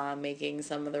 maybe making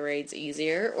some of the raids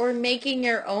easier, or making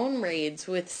your own raids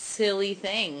with silly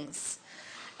things.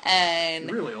 And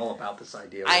You're really all about this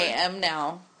idea, I right? am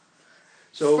now.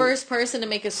 So, First person to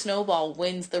make a snowball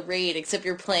wins the raid, except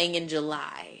you're playing in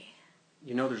July.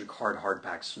 you know there's a card hard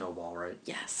pack snowball, right?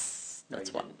 Yes. No, That's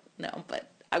you one. didn't. No, but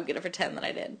I'm going to pretend that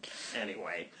I did.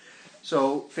 Anyway,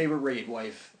 so favorite raid,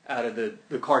 wife, out of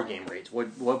the card game raids.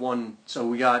 What one? So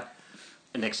we got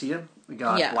Onyxia, we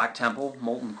got Yeah. Black Temple,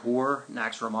 Molten Core,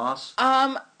 Nax Ramas.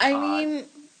 I mean,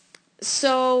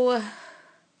 so,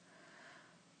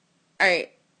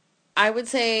 alright, I would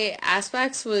say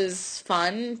Aspects was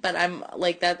fun, but I'm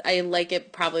like that, I like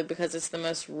it probably because it's the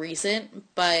most recent,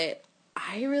 but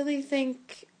I really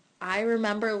think I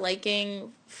remember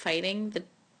liking fighting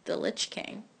the Lich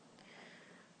King.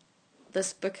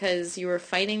 This because you were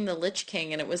fighting the Lich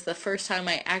King, and it was the first time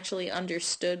I actually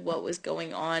understood what was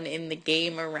going on in the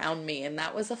game around me, and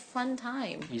that was a fun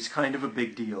time. He's kind of a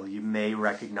big deal. You may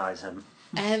recognize him.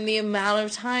 And the amount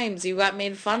of times you got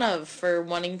made fun of for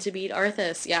wanting to beat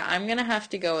Arthas. Yeah, I'm going to have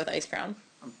to go with Icecrown.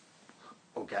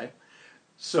 Okay.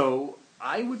 So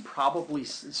I would probably...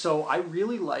 So I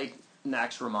really like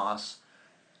Nax Ramas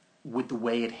with the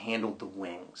way it handled the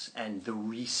wings and the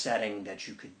resetting that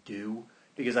you could do,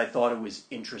 because I thought it was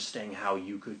interesting how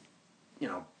you could,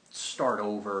 start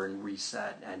over and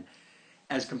reset. And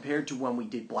as compared to when we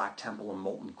did Black Temple and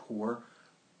Molten Core,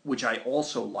 which I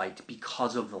also liked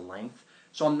because of the length.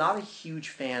 So I'm not a huge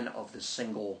fan of the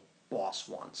single boss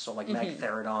ones. So like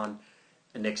Magtheridon,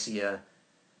 Onyxia,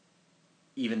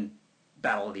 even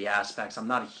Battle of the Aspects, I'm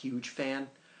not a huge fan.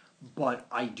 But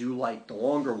I do like the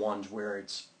longer ones where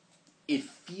it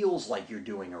feels like you're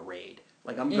doing a raid.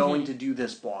 Like I'm going to do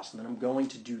this boss, and then I'm going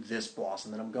to do this boss,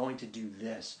 and then I'm going to do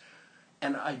this.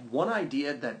 And one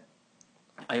idea that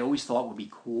I always thought would be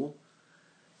cool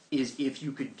is if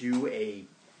you could do a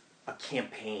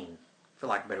campaign, for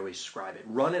lack of a better way to describe it,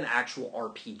 run an actual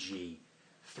RPG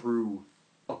through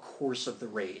a course of the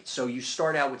raid. So you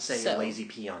start out with, say, a Lazy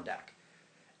Peon deck.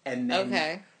 And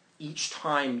then each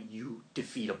time you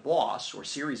defeat a boss or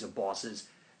series of bosses,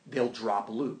 they'll drop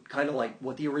loot. Kind of like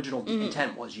what the original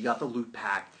intent was. You got the loot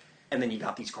pack, and then you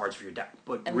got these cards for your deck.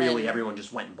 But And really, then- everyone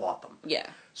just went and bought them. Yeah.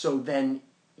 So then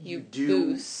you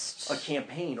do boost. a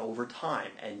campaign over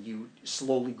time, and you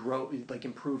slowly grow, like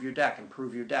improve your deck,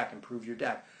 improve your deck, improve your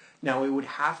deck. Now, it would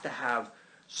have to have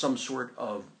some sort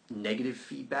of negative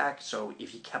feedback, so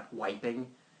if you kept wiping,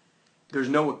 there's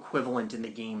no equivalent in the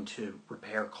game to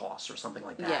repair costs or something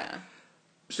like that. Yeah.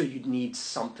 So you'd need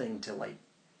something to, like,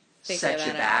 Figure set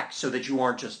you that back out. so that you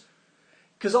aren't just...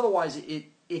 Because otherwise,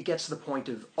 it gets to the point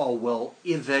of, oh, well,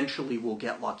 eventually we'll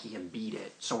get lucky and beat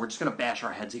it, so we're just going to bash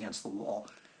our heads against the wall.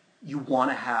 You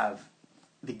want to have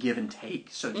the give and take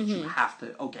so that you have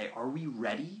to, okay, are we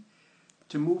ready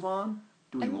to move on?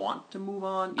 Do we want to move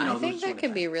on? I think that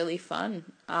could be really fun.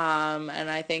 And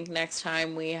I think next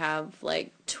time we have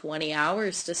like 20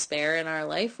 hours to spare in our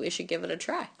life, we should give it a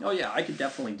try. Oh yeah, I could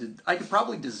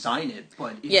probably design it,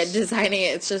 but it's... Yeah, designing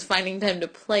it, it's just finding time to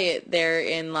play it.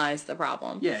 Therein lies the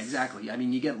problem. Yeah, exactly. I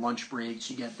mean, you get lunch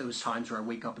breaks, you get those times where I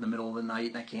wake up in the middle of the night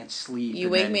and I can't sleep. You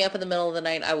wake me up in the middle of the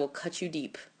night, I will cut you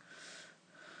deep.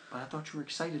 But I thought you were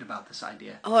excited about this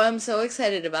idea. Oh, I'm so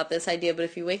excited about this idea, but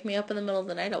if you wake me up in the middle of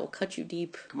the night, I will cut you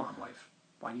deep. Come on, wife.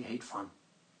 Why do you hate fun?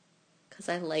 Because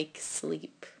I like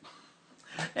sleep.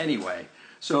 Anyway,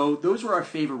 so those were our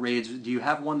favorite raids. Do you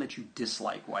have one that you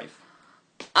dislike, wife?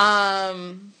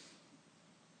 I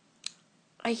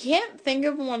can't think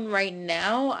of one right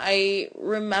now. I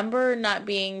remember not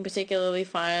being particularly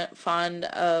fond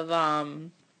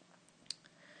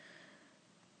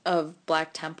of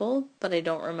Black Temple, but I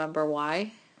don't remember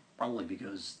why. Probably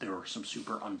because there were some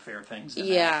super unfair things in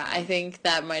Yeah, I think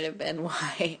that might have been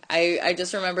why. I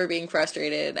just remember being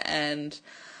frustrated, and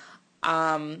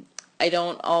I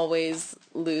don't always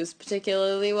lose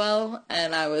particularly well,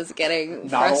 and I was getting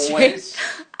Not frustrated.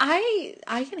 always.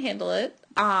 I can handle it.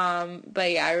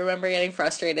 But yeah, I remember getting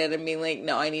frustrated and being like,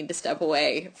 no, I need to step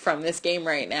away from this game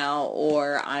right now,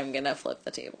 or I'm gonna flip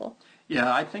the table.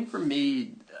 Yeah, I think for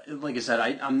me, like I said,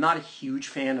 I'm not a huge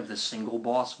fan of the single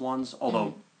boss ones,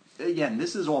 although, again,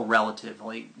 this is all relative.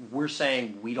 Like, we're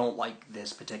saying we don't like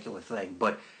this particular thing,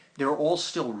 but they're all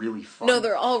still really fun. No,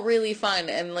 they're all really fun,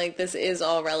 and like this is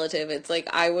all relative. It's like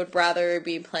I would rather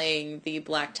be playing the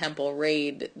Black Temple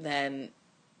raid than,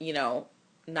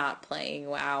 not playing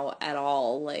WoW at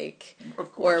all, like, Of or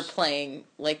course. playing,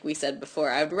 like we said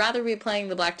before. I'd rather be playing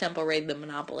the Black Temple raid than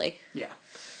Monopoly. Yeah.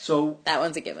 So That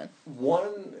one's a given.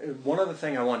 one other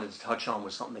thing I wanted to touch on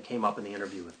was something that came up in the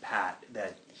interview with Pat,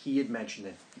 that he had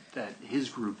mentioned that his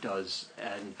group does,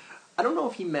 and I don't know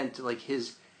if he meant like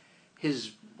his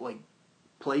like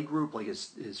play group, like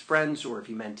his friends, or if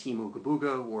he meant Team Ooga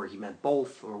Booga, or he meant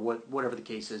both, or whatever the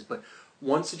case is. But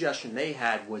one suggestion they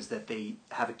had was that they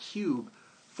have a cube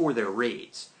for their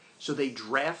raids, so they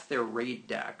draft their raid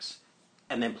decks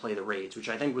and then play the raids, which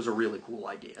I think was a really cool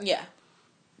idea. Yeah.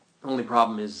 The only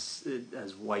problem is,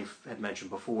 as wife had mentioned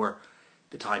before,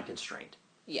 the time constraint.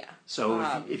 Yeah.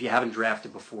 So if you haven't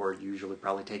drafted before, it usually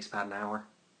probably takes about an hour.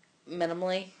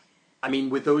 Minimally. I mean,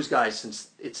 with those guys, since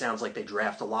it sounds like they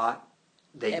draft a lot,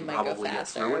 they It can might go probably get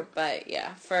through faster, it. but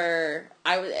yeah,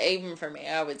 even for me,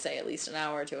 I would say at least an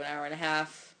hour to an hour and a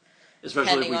half,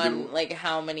 Especially depending if we on do. like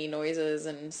how many noises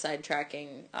and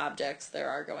sidetracking objects there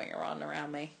are going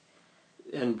around me.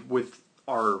 And with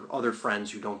our other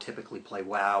friends who don't typically play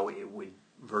WoW, it would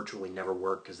virtually never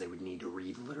work because they would need to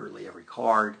read literally every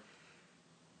card.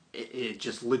 It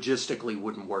just logistically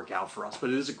wouldn't work out for us. But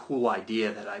it is a cool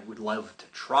idea that I would love to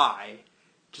try.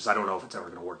 Just I don't know if it's ever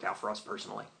going to work out for us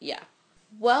personally. Yeah.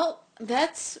 Well,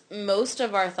 that's most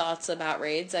of our thoughts about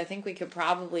raids. I think we could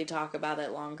probably talk about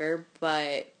it longer,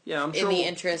 but Yeah, I'm in sure the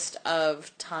interest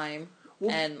of time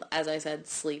and, as I said,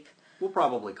 sleep. we'll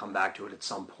probably come back to it at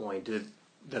some point.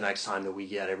 The next time that we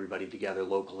get everybody together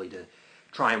locally to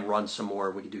try and run some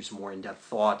more, we could do some more in-depth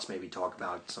thoughts, maybe talk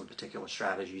about some particular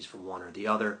strategies for one or the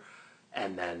other,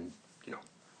 and then,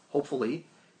 hopefully,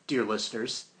 dear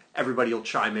listeners, everybody will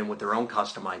chime in with their own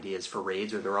custom ideas for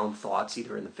raids or their own thoughts,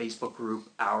 either in the Facebook group,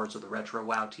 ours, or the Retro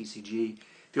WoW TCG.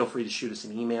 Feel free to shoot us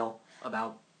an email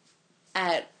about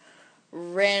At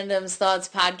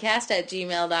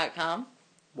randomsthoughtspodcast@gmail.com.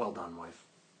 Well done, wife.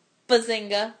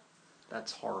 Bazinga.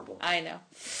 That's horrible. I know.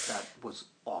 That was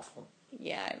awful.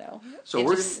 Yeah, I know. So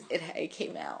it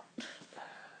came out.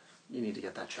 You need to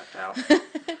get that checked out.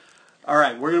 All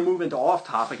right, we're going to move into off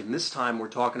topic, and this time we're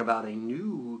talking about a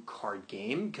new card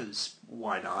game, because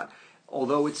why not?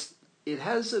 Although it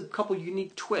has a couple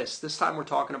unique twists. This time we're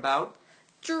talking about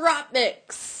Drop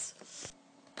Mix.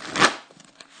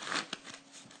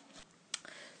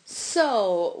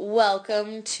 So,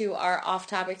 welcome to our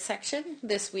off-topic section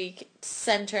this week,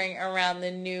 centering around the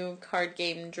new card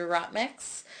game Drop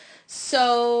Mix.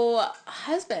 So,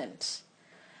 husband,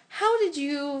 how did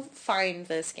you find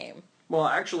this game? Well,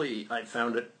 actually, I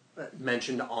found it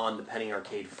mentioned on the Penny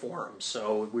Arcade forum.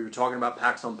 So we were talking about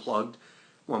PAX Unplugged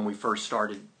when we first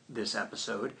started this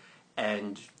episode,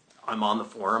 and I'm on the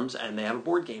forums, and they have a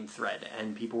board game thread,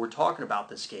 and people were talking about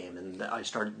this game, and I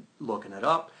started looking it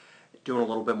up, doing a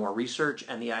little bit more research,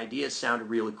 and the idea sounded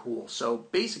really cool. So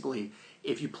basically,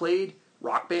 if you played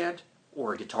Rock Band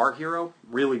or Guitar Hero,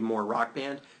 really more Rock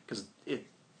Band, because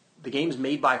the game's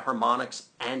made by Harmonix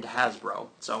and Hasbro.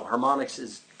 So Harmonix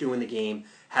is doing the game,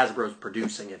 Hasbro's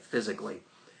producing it physically.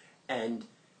 And,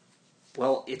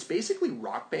 well, it's basically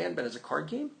Rock Band, but as a card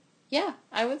game. Yeah,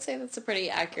 I would say that's a pretty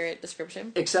accurate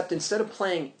description. Except instead of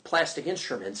playing plastic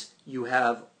instruments, you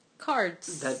have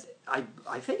Cards. that, I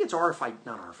think it's not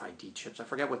RFID chips, I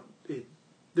forget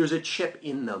there's a chip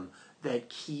in them that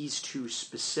keys to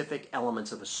specific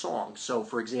elements of a song. So,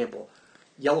 for example,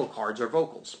 yellow cards are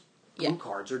vocals. Blue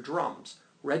cards are drums.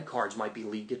 Red cards might be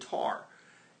lead guitar,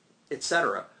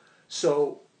 etc.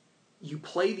 So you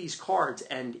play these cards,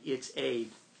 and it's I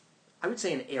would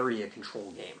say an area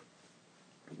control game.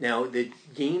 Now, the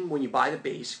game, when you buy the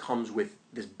base, comes with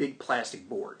this big plastic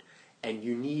board, and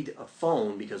you need a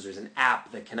phone because there's an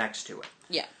app that connects to it.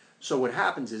 Yeah. So what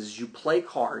happens is you play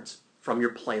cards from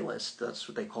your playlist, that's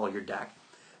what they call your deck,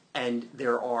 and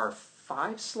there are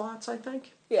 5 slots, I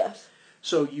think? Yes.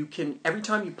 So you can, every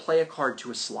time you play a card to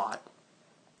a slot,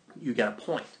 you get a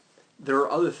point. There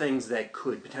are other things that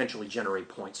could potentially generate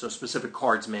points. So specific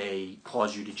cards may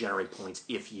cause you to generate points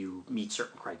if you meet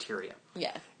certain criteria.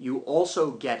 Yeah. You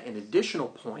also get an additional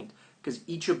point because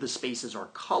each of the spaces are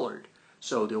colored.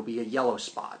 So there'll be a yellow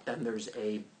spot, then there's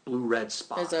a blue-red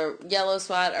spot. There's a yellow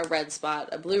spot, a red spot,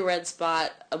 a blue-red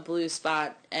spot, a blue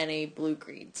spot, and a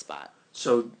blue-green spot.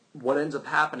 So what ends up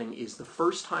happening is the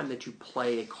first time that you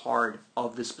play a card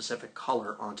of the specific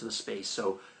color onto the space,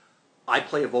 so I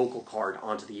play a vocal card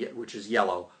which is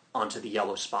yellow, onto the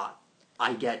yellow spot.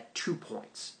 I get 2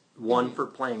 points. One for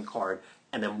playing card,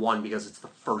 and then 1 because it's the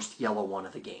first yellow one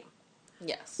of the game.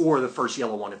 Yes. Or the first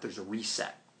yellow one if there's a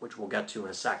reset, which we'll get to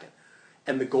in a second.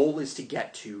 And the goal is to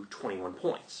get to 21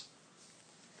 points.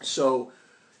 So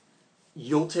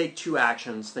you'll take 2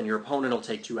 actions, then your opponent will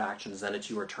take 2 actions, then it's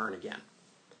your turn again.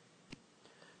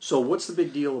 So what's the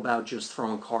big deal about just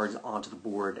throwing cards onto the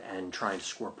board and trying to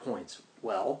score points?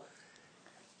 Well,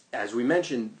 as we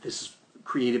mentioned, this is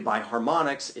created by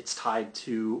Harmonix. It's tied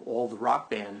to all the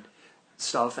Rock Band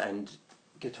stuff and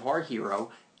Guitar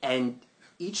Hero. And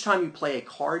each time you play a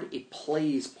card, it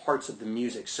plays parts of the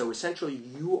music. So essentially,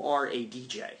 you are a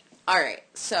DJ. All right,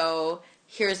 so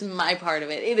here's my part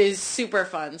of it. It is super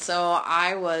fun. So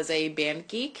I was a band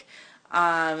geek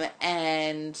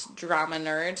and drama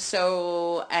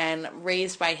nerd, and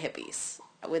raised by hippies.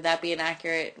 Would that be an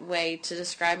accurate way to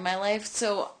describe my life?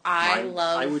 So I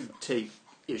would take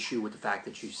issue with the fact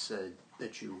that you said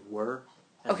that you were.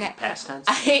 Okay. Past tense.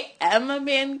 I am a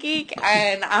band geek,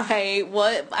 and I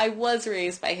was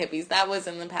raised by hippies. That was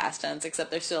in the past tense, except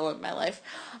they're still in my life.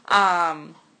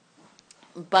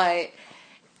 But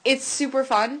it's super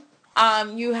fun.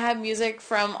 You have music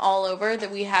from all over. That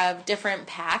we have different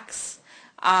packs,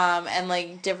 and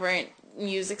like different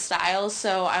music styles.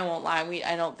 So I won't lie,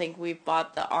 I don't think we've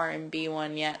bought the R&B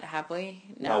one yet, have we?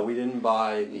 No, we didn't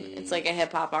buy the. It's like a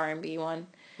hip hop R&B one.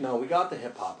 No, we got the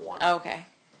hip hop one. Okay.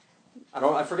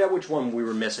 I forget which one we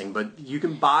were missing, but you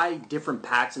can buy different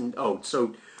packs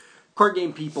so card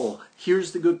game people,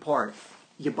 here's the good part.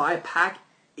 You buy a pack,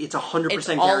 it's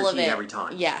 100% guaranteed every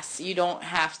time. Yes, you don't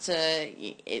have to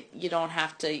you don't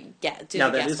have to do now,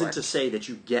 the that guesswork. isn't to say that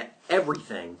you get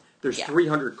everything. There's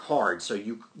 300 cards, so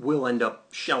you will end up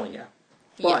shelling out.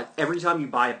 But every time you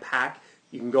buy a pack,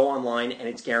 you can go online and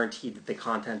it's guaranteed that the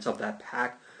contents of that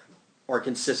pack are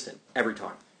consistent every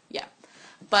time. Yeah.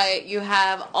 But you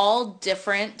have all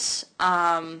different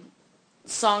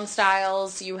song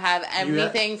styles. You have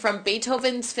everything from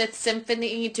Beethoven's Fifth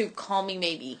Symphony to Call Me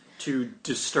Maybe. To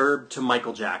Disturbed to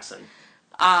Michael Jackson.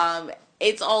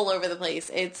 It's all over the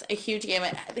place. It's a huge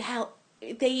gamut. Hell,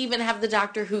 they even have the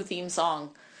Doctor Who theme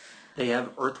song. They have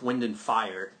Earth, Wind, and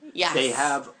Fire. Yes. They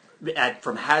have,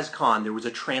 from HasCon, there was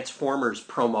a Transformers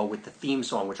promo with the theme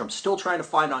song, which I'm still trying to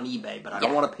find on eBay, but I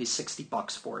don't want to pay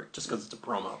 $60 for it just because it's a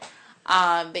promo.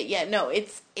 But yeah, no,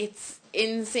 it's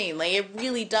insane. Like, it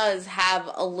really does have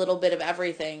a little bit of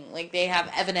everything. Like, they have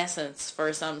Evanescence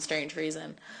for some strange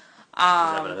reason.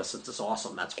 Evanescence is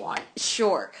awesome, that's why.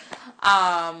 Sure.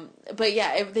 But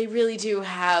yeah, they really do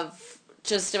have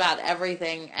just about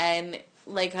everything. And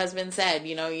like husband said,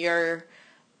 you're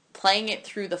playing it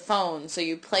through the phone. So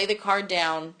you play the card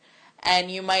down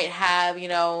and you might have,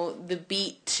 the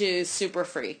beat to Super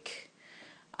Freak.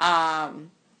 And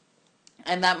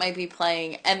that might be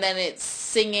playing. And then it's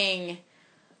singing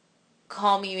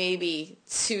Call Me Maybe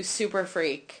to Super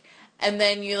Freak. And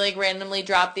then you randomly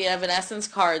drop the Evanescence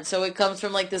card. So it comes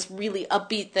from this really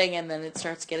upbeat thing and then it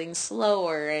starts getting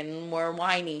slower and more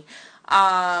whiny.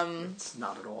 It's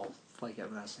not at all like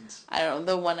Evanescence. I don't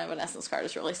know. The one Evanescence card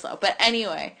is really slow. But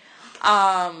anyway.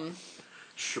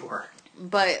 Sure.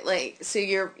 But so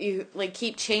you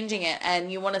keep changing it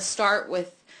and you want to start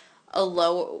with a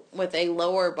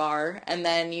lower bar, and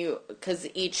then because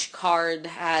each card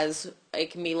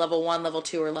it can be level 1, level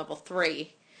 2, or level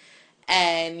 3,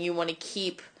 and you want to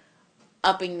keep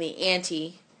upping the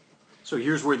ante. So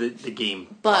here's where the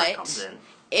game part comes in.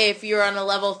 If you're on a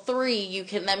level 3,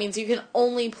 that means you can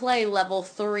only play level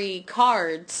 3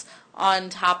 cards on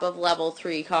top of level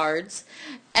 3 cards,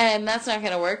 and that's not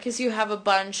going to work because you have a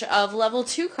bunch of level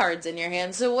 2 cards in your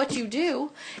hand. So what you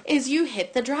do is you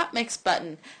hit the drop mix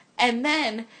button. And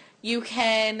then you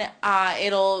can,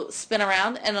 it'll spin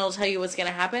around and it'll tell you what's going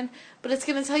to happen. But it's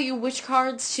going to tell you which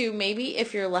cards to maybe,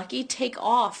 if you're lucky, take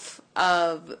off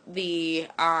of the,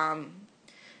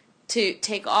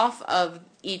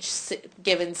 each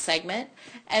given segment.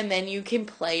 And then you can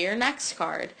play your next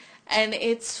card. And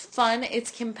it's fun,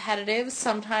 it's competitive.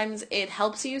 Sometimes it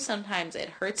helps you, sometimes it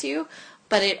hurts you.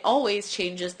 But it always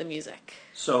changes the music.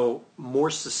 So, more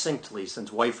succinctly,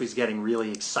 since wife is getting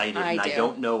really excited, I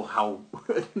don't know how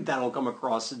that'll come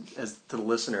across as to the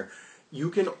listener,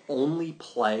 you can only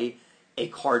play a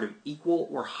card of equal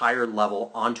or higher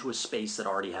level onto a space that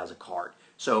already has a card.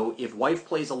 So, if wife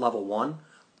plays a level 1,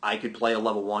 I could play a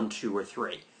level 1, 2, or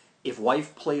 3. If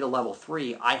wife played a level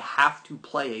 3, I have to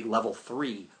play a level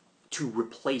 3 to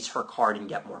replace her card and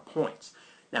get more points.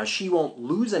 Now, she won't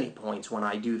lose any points when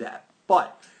I do that,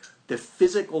 but the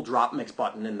physical drop mix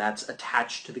button, and that's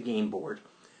attached to the game board,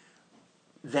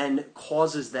 then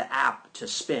causes the app to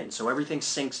spin. So everything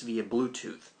syncs via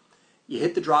Bluetooth. You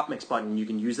hit the drop mix button, you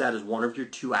can use that as one of your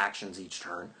 2 actions each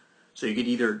turn. So you could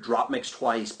either drop mix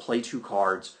twice, play 2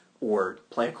 cards, or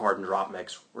play a card and drop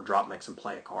mix, or drop mix and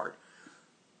play a card.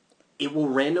 It will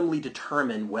randomly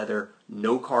determine whether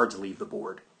no cards leave the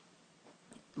board,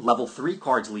 level 3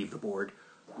 cards leave the board,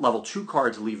 level 2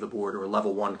 cards leave the board, or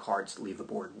level 1 cards leave the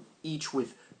board, each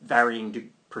with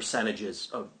varying percentages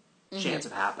of chance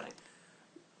of happening.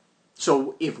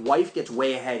 So if wife gets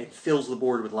way ahead and fills the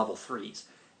board with level 3s,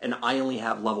 and I only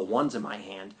have level 1s in my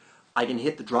hand, I can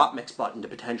hit the drop mix button to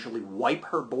potentially wipe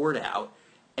her board out,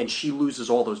 and she loses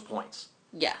all those points.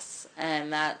 Yes,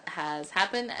 and that has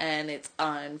happened, and it's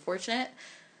unfortunate,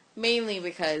 mainly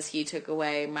because he took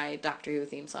away my Doctor Who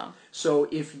theme song. So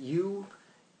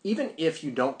even if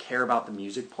you don't care about the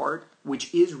music part,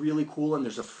 which is really cool, and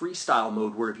there's a freestyle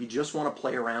mode where if you just want to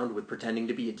play around with pretending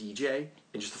to be a DJ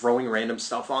and just throwing random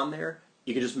stuff on there,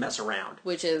 you can just mess around.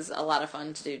 Which is a lot of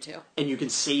fun to do, too. And you can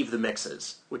save the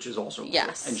mixes, which is also cool,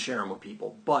 and share them with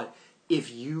people. But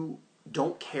if you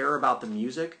don't care about the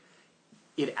music,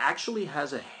 it actually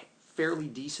has a fairly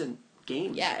decent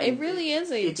game. Yeah, it really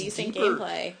is a decent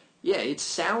gameplay. Yeah, it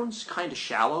sounds kind of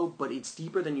shallow, but it's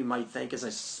deeper than you might think. As I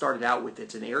started out with,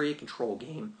 it's an area control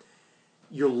game.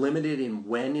 You're limited in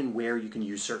when and where you can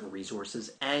use certain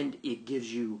resources, and it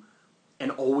gives you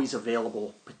an always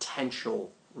available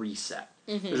potential reset.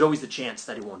 There's always the chance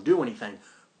that it won't do anything,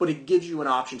 but it gives you an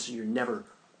option so you're never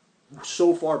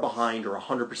so far behind or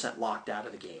 100% locked out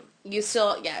of the game. It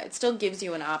still gives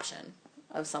you an option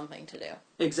of something to do.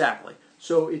 Exactly.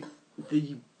 So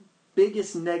the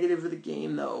biggest negative of the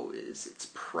game, though, is it's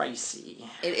pricey.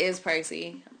 It is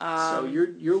pricey. So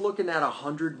you're looking at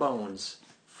 100 bones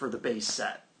for the base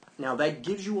set. Now that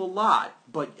gives you a lot,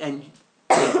 and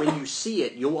when you see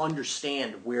it, you'll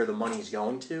understand where the money's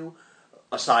going to,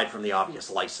 aside from the obvious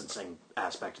licensing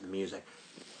aspect of the music.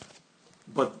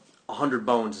 But 100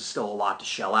 bones is still a lot to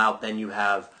shell out. Then you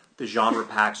have the genre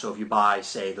pack. So if you buy,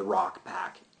 say, the rock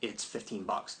pack, it's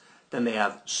 $15. Then they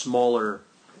have smaller,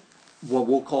 what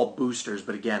we'll call boosters,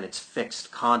 but again, it's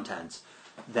fixed contents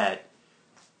that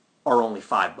are only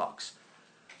 $5.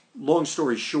 Long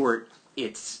story short,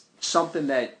 it's something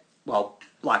that, well,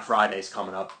 Black Friday's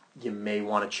coming up. You may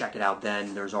want to check it out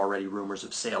then. There's already rumors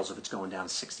of sales if it's going down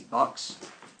to $60.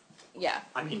 Yeah.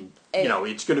 I mean,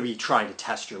 it's going to be trying to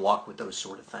test your luck with those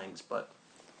sort of things, but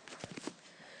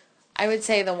I would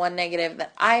say the one negative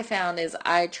that I found is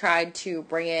I tried to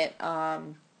bring it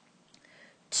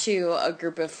to a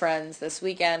group of friends this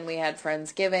weekend. We had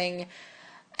Friendsgiving,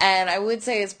 and I would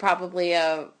say it's probably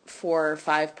a 4 or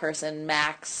 5 person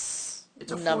max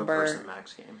it's a number. 4-person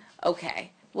max game.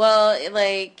 Okay. Well,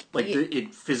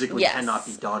 it physically yes. cannot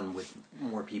be done with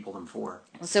more people than 4.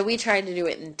 So we tried to do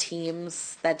it in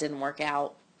teams. That didn't work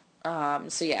out.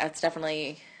 So yeah, it's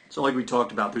definitely... So like we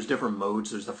talked about, there's different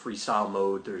modes. There's the freestyle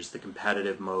mode. There's the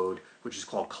competitive mode, which is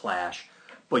called Clash.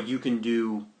 But you can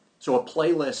do... So a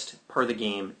playlist per the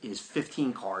game is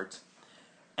 15 cards.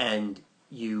 And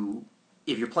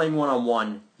if you're playing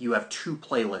one-on-one, you have 2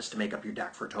 playlists to make up your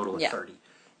deck for a total of 30.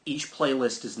 Each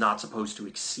playlist is not supposed to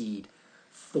exceed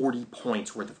 40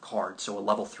 points worth of cards. So a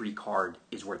level 3 card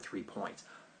is worth 3 points.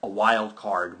 A wild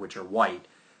card, which are white,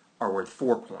 are worth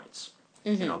 4 points.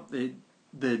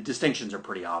 The distinctions are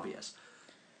pretty obvious.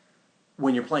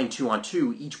 When you're playing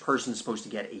 2-on-2, each person is supposed to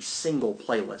get a single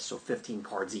playlist, so 15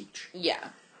 cards each. Yeah.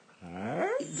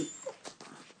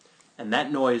 And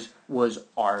that noise was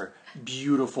our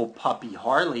beautiful puppy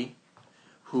Harley,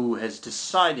 who has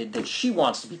decided that she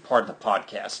wants to be part of the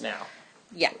podcast now.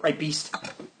 Yeah. Right, Beast?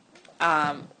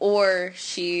 Or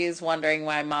she's wondering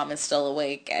why Mom is still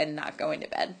awake and not going to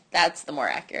bed. That's the more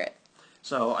accurate.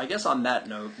 So I guess on that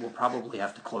note, we'll probably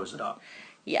have to close it up.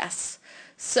 Yes.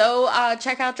 So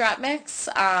check out DropMix.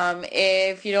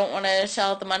 If you don't want to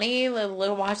shell out the money,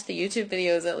 watch the YouTube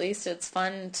videos at least. It's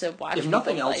fun to watch. If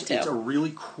nothing else, it's a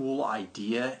really cool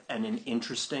idea and an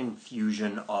interesting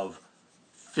fusion of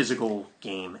physical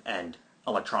game and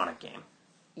electronic game.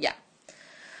 Yeah.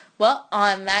 Well,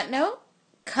 on that note,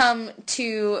 come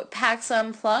to PAX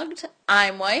Unplugged.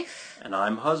 I'm Wife. And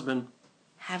I'm Husband.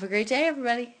 Have a great day,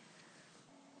 everybody.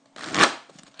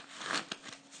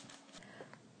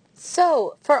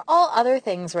 So, for all other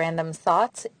things Random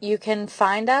Thoughts, you can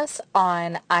find us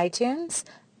on iTunes,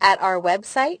 at our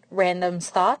website,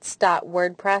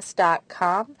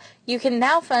 randomsthoughts.wordpress.com. You can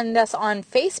now find us on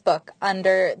Facebook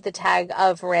under the tag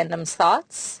of Random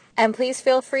Thoughts. And please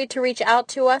feel free to reach out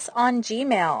to us on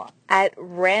Gmail at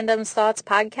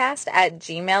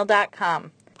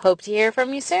randomsthoughtspodcast@gmail.com. Hope to hear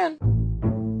from you soon.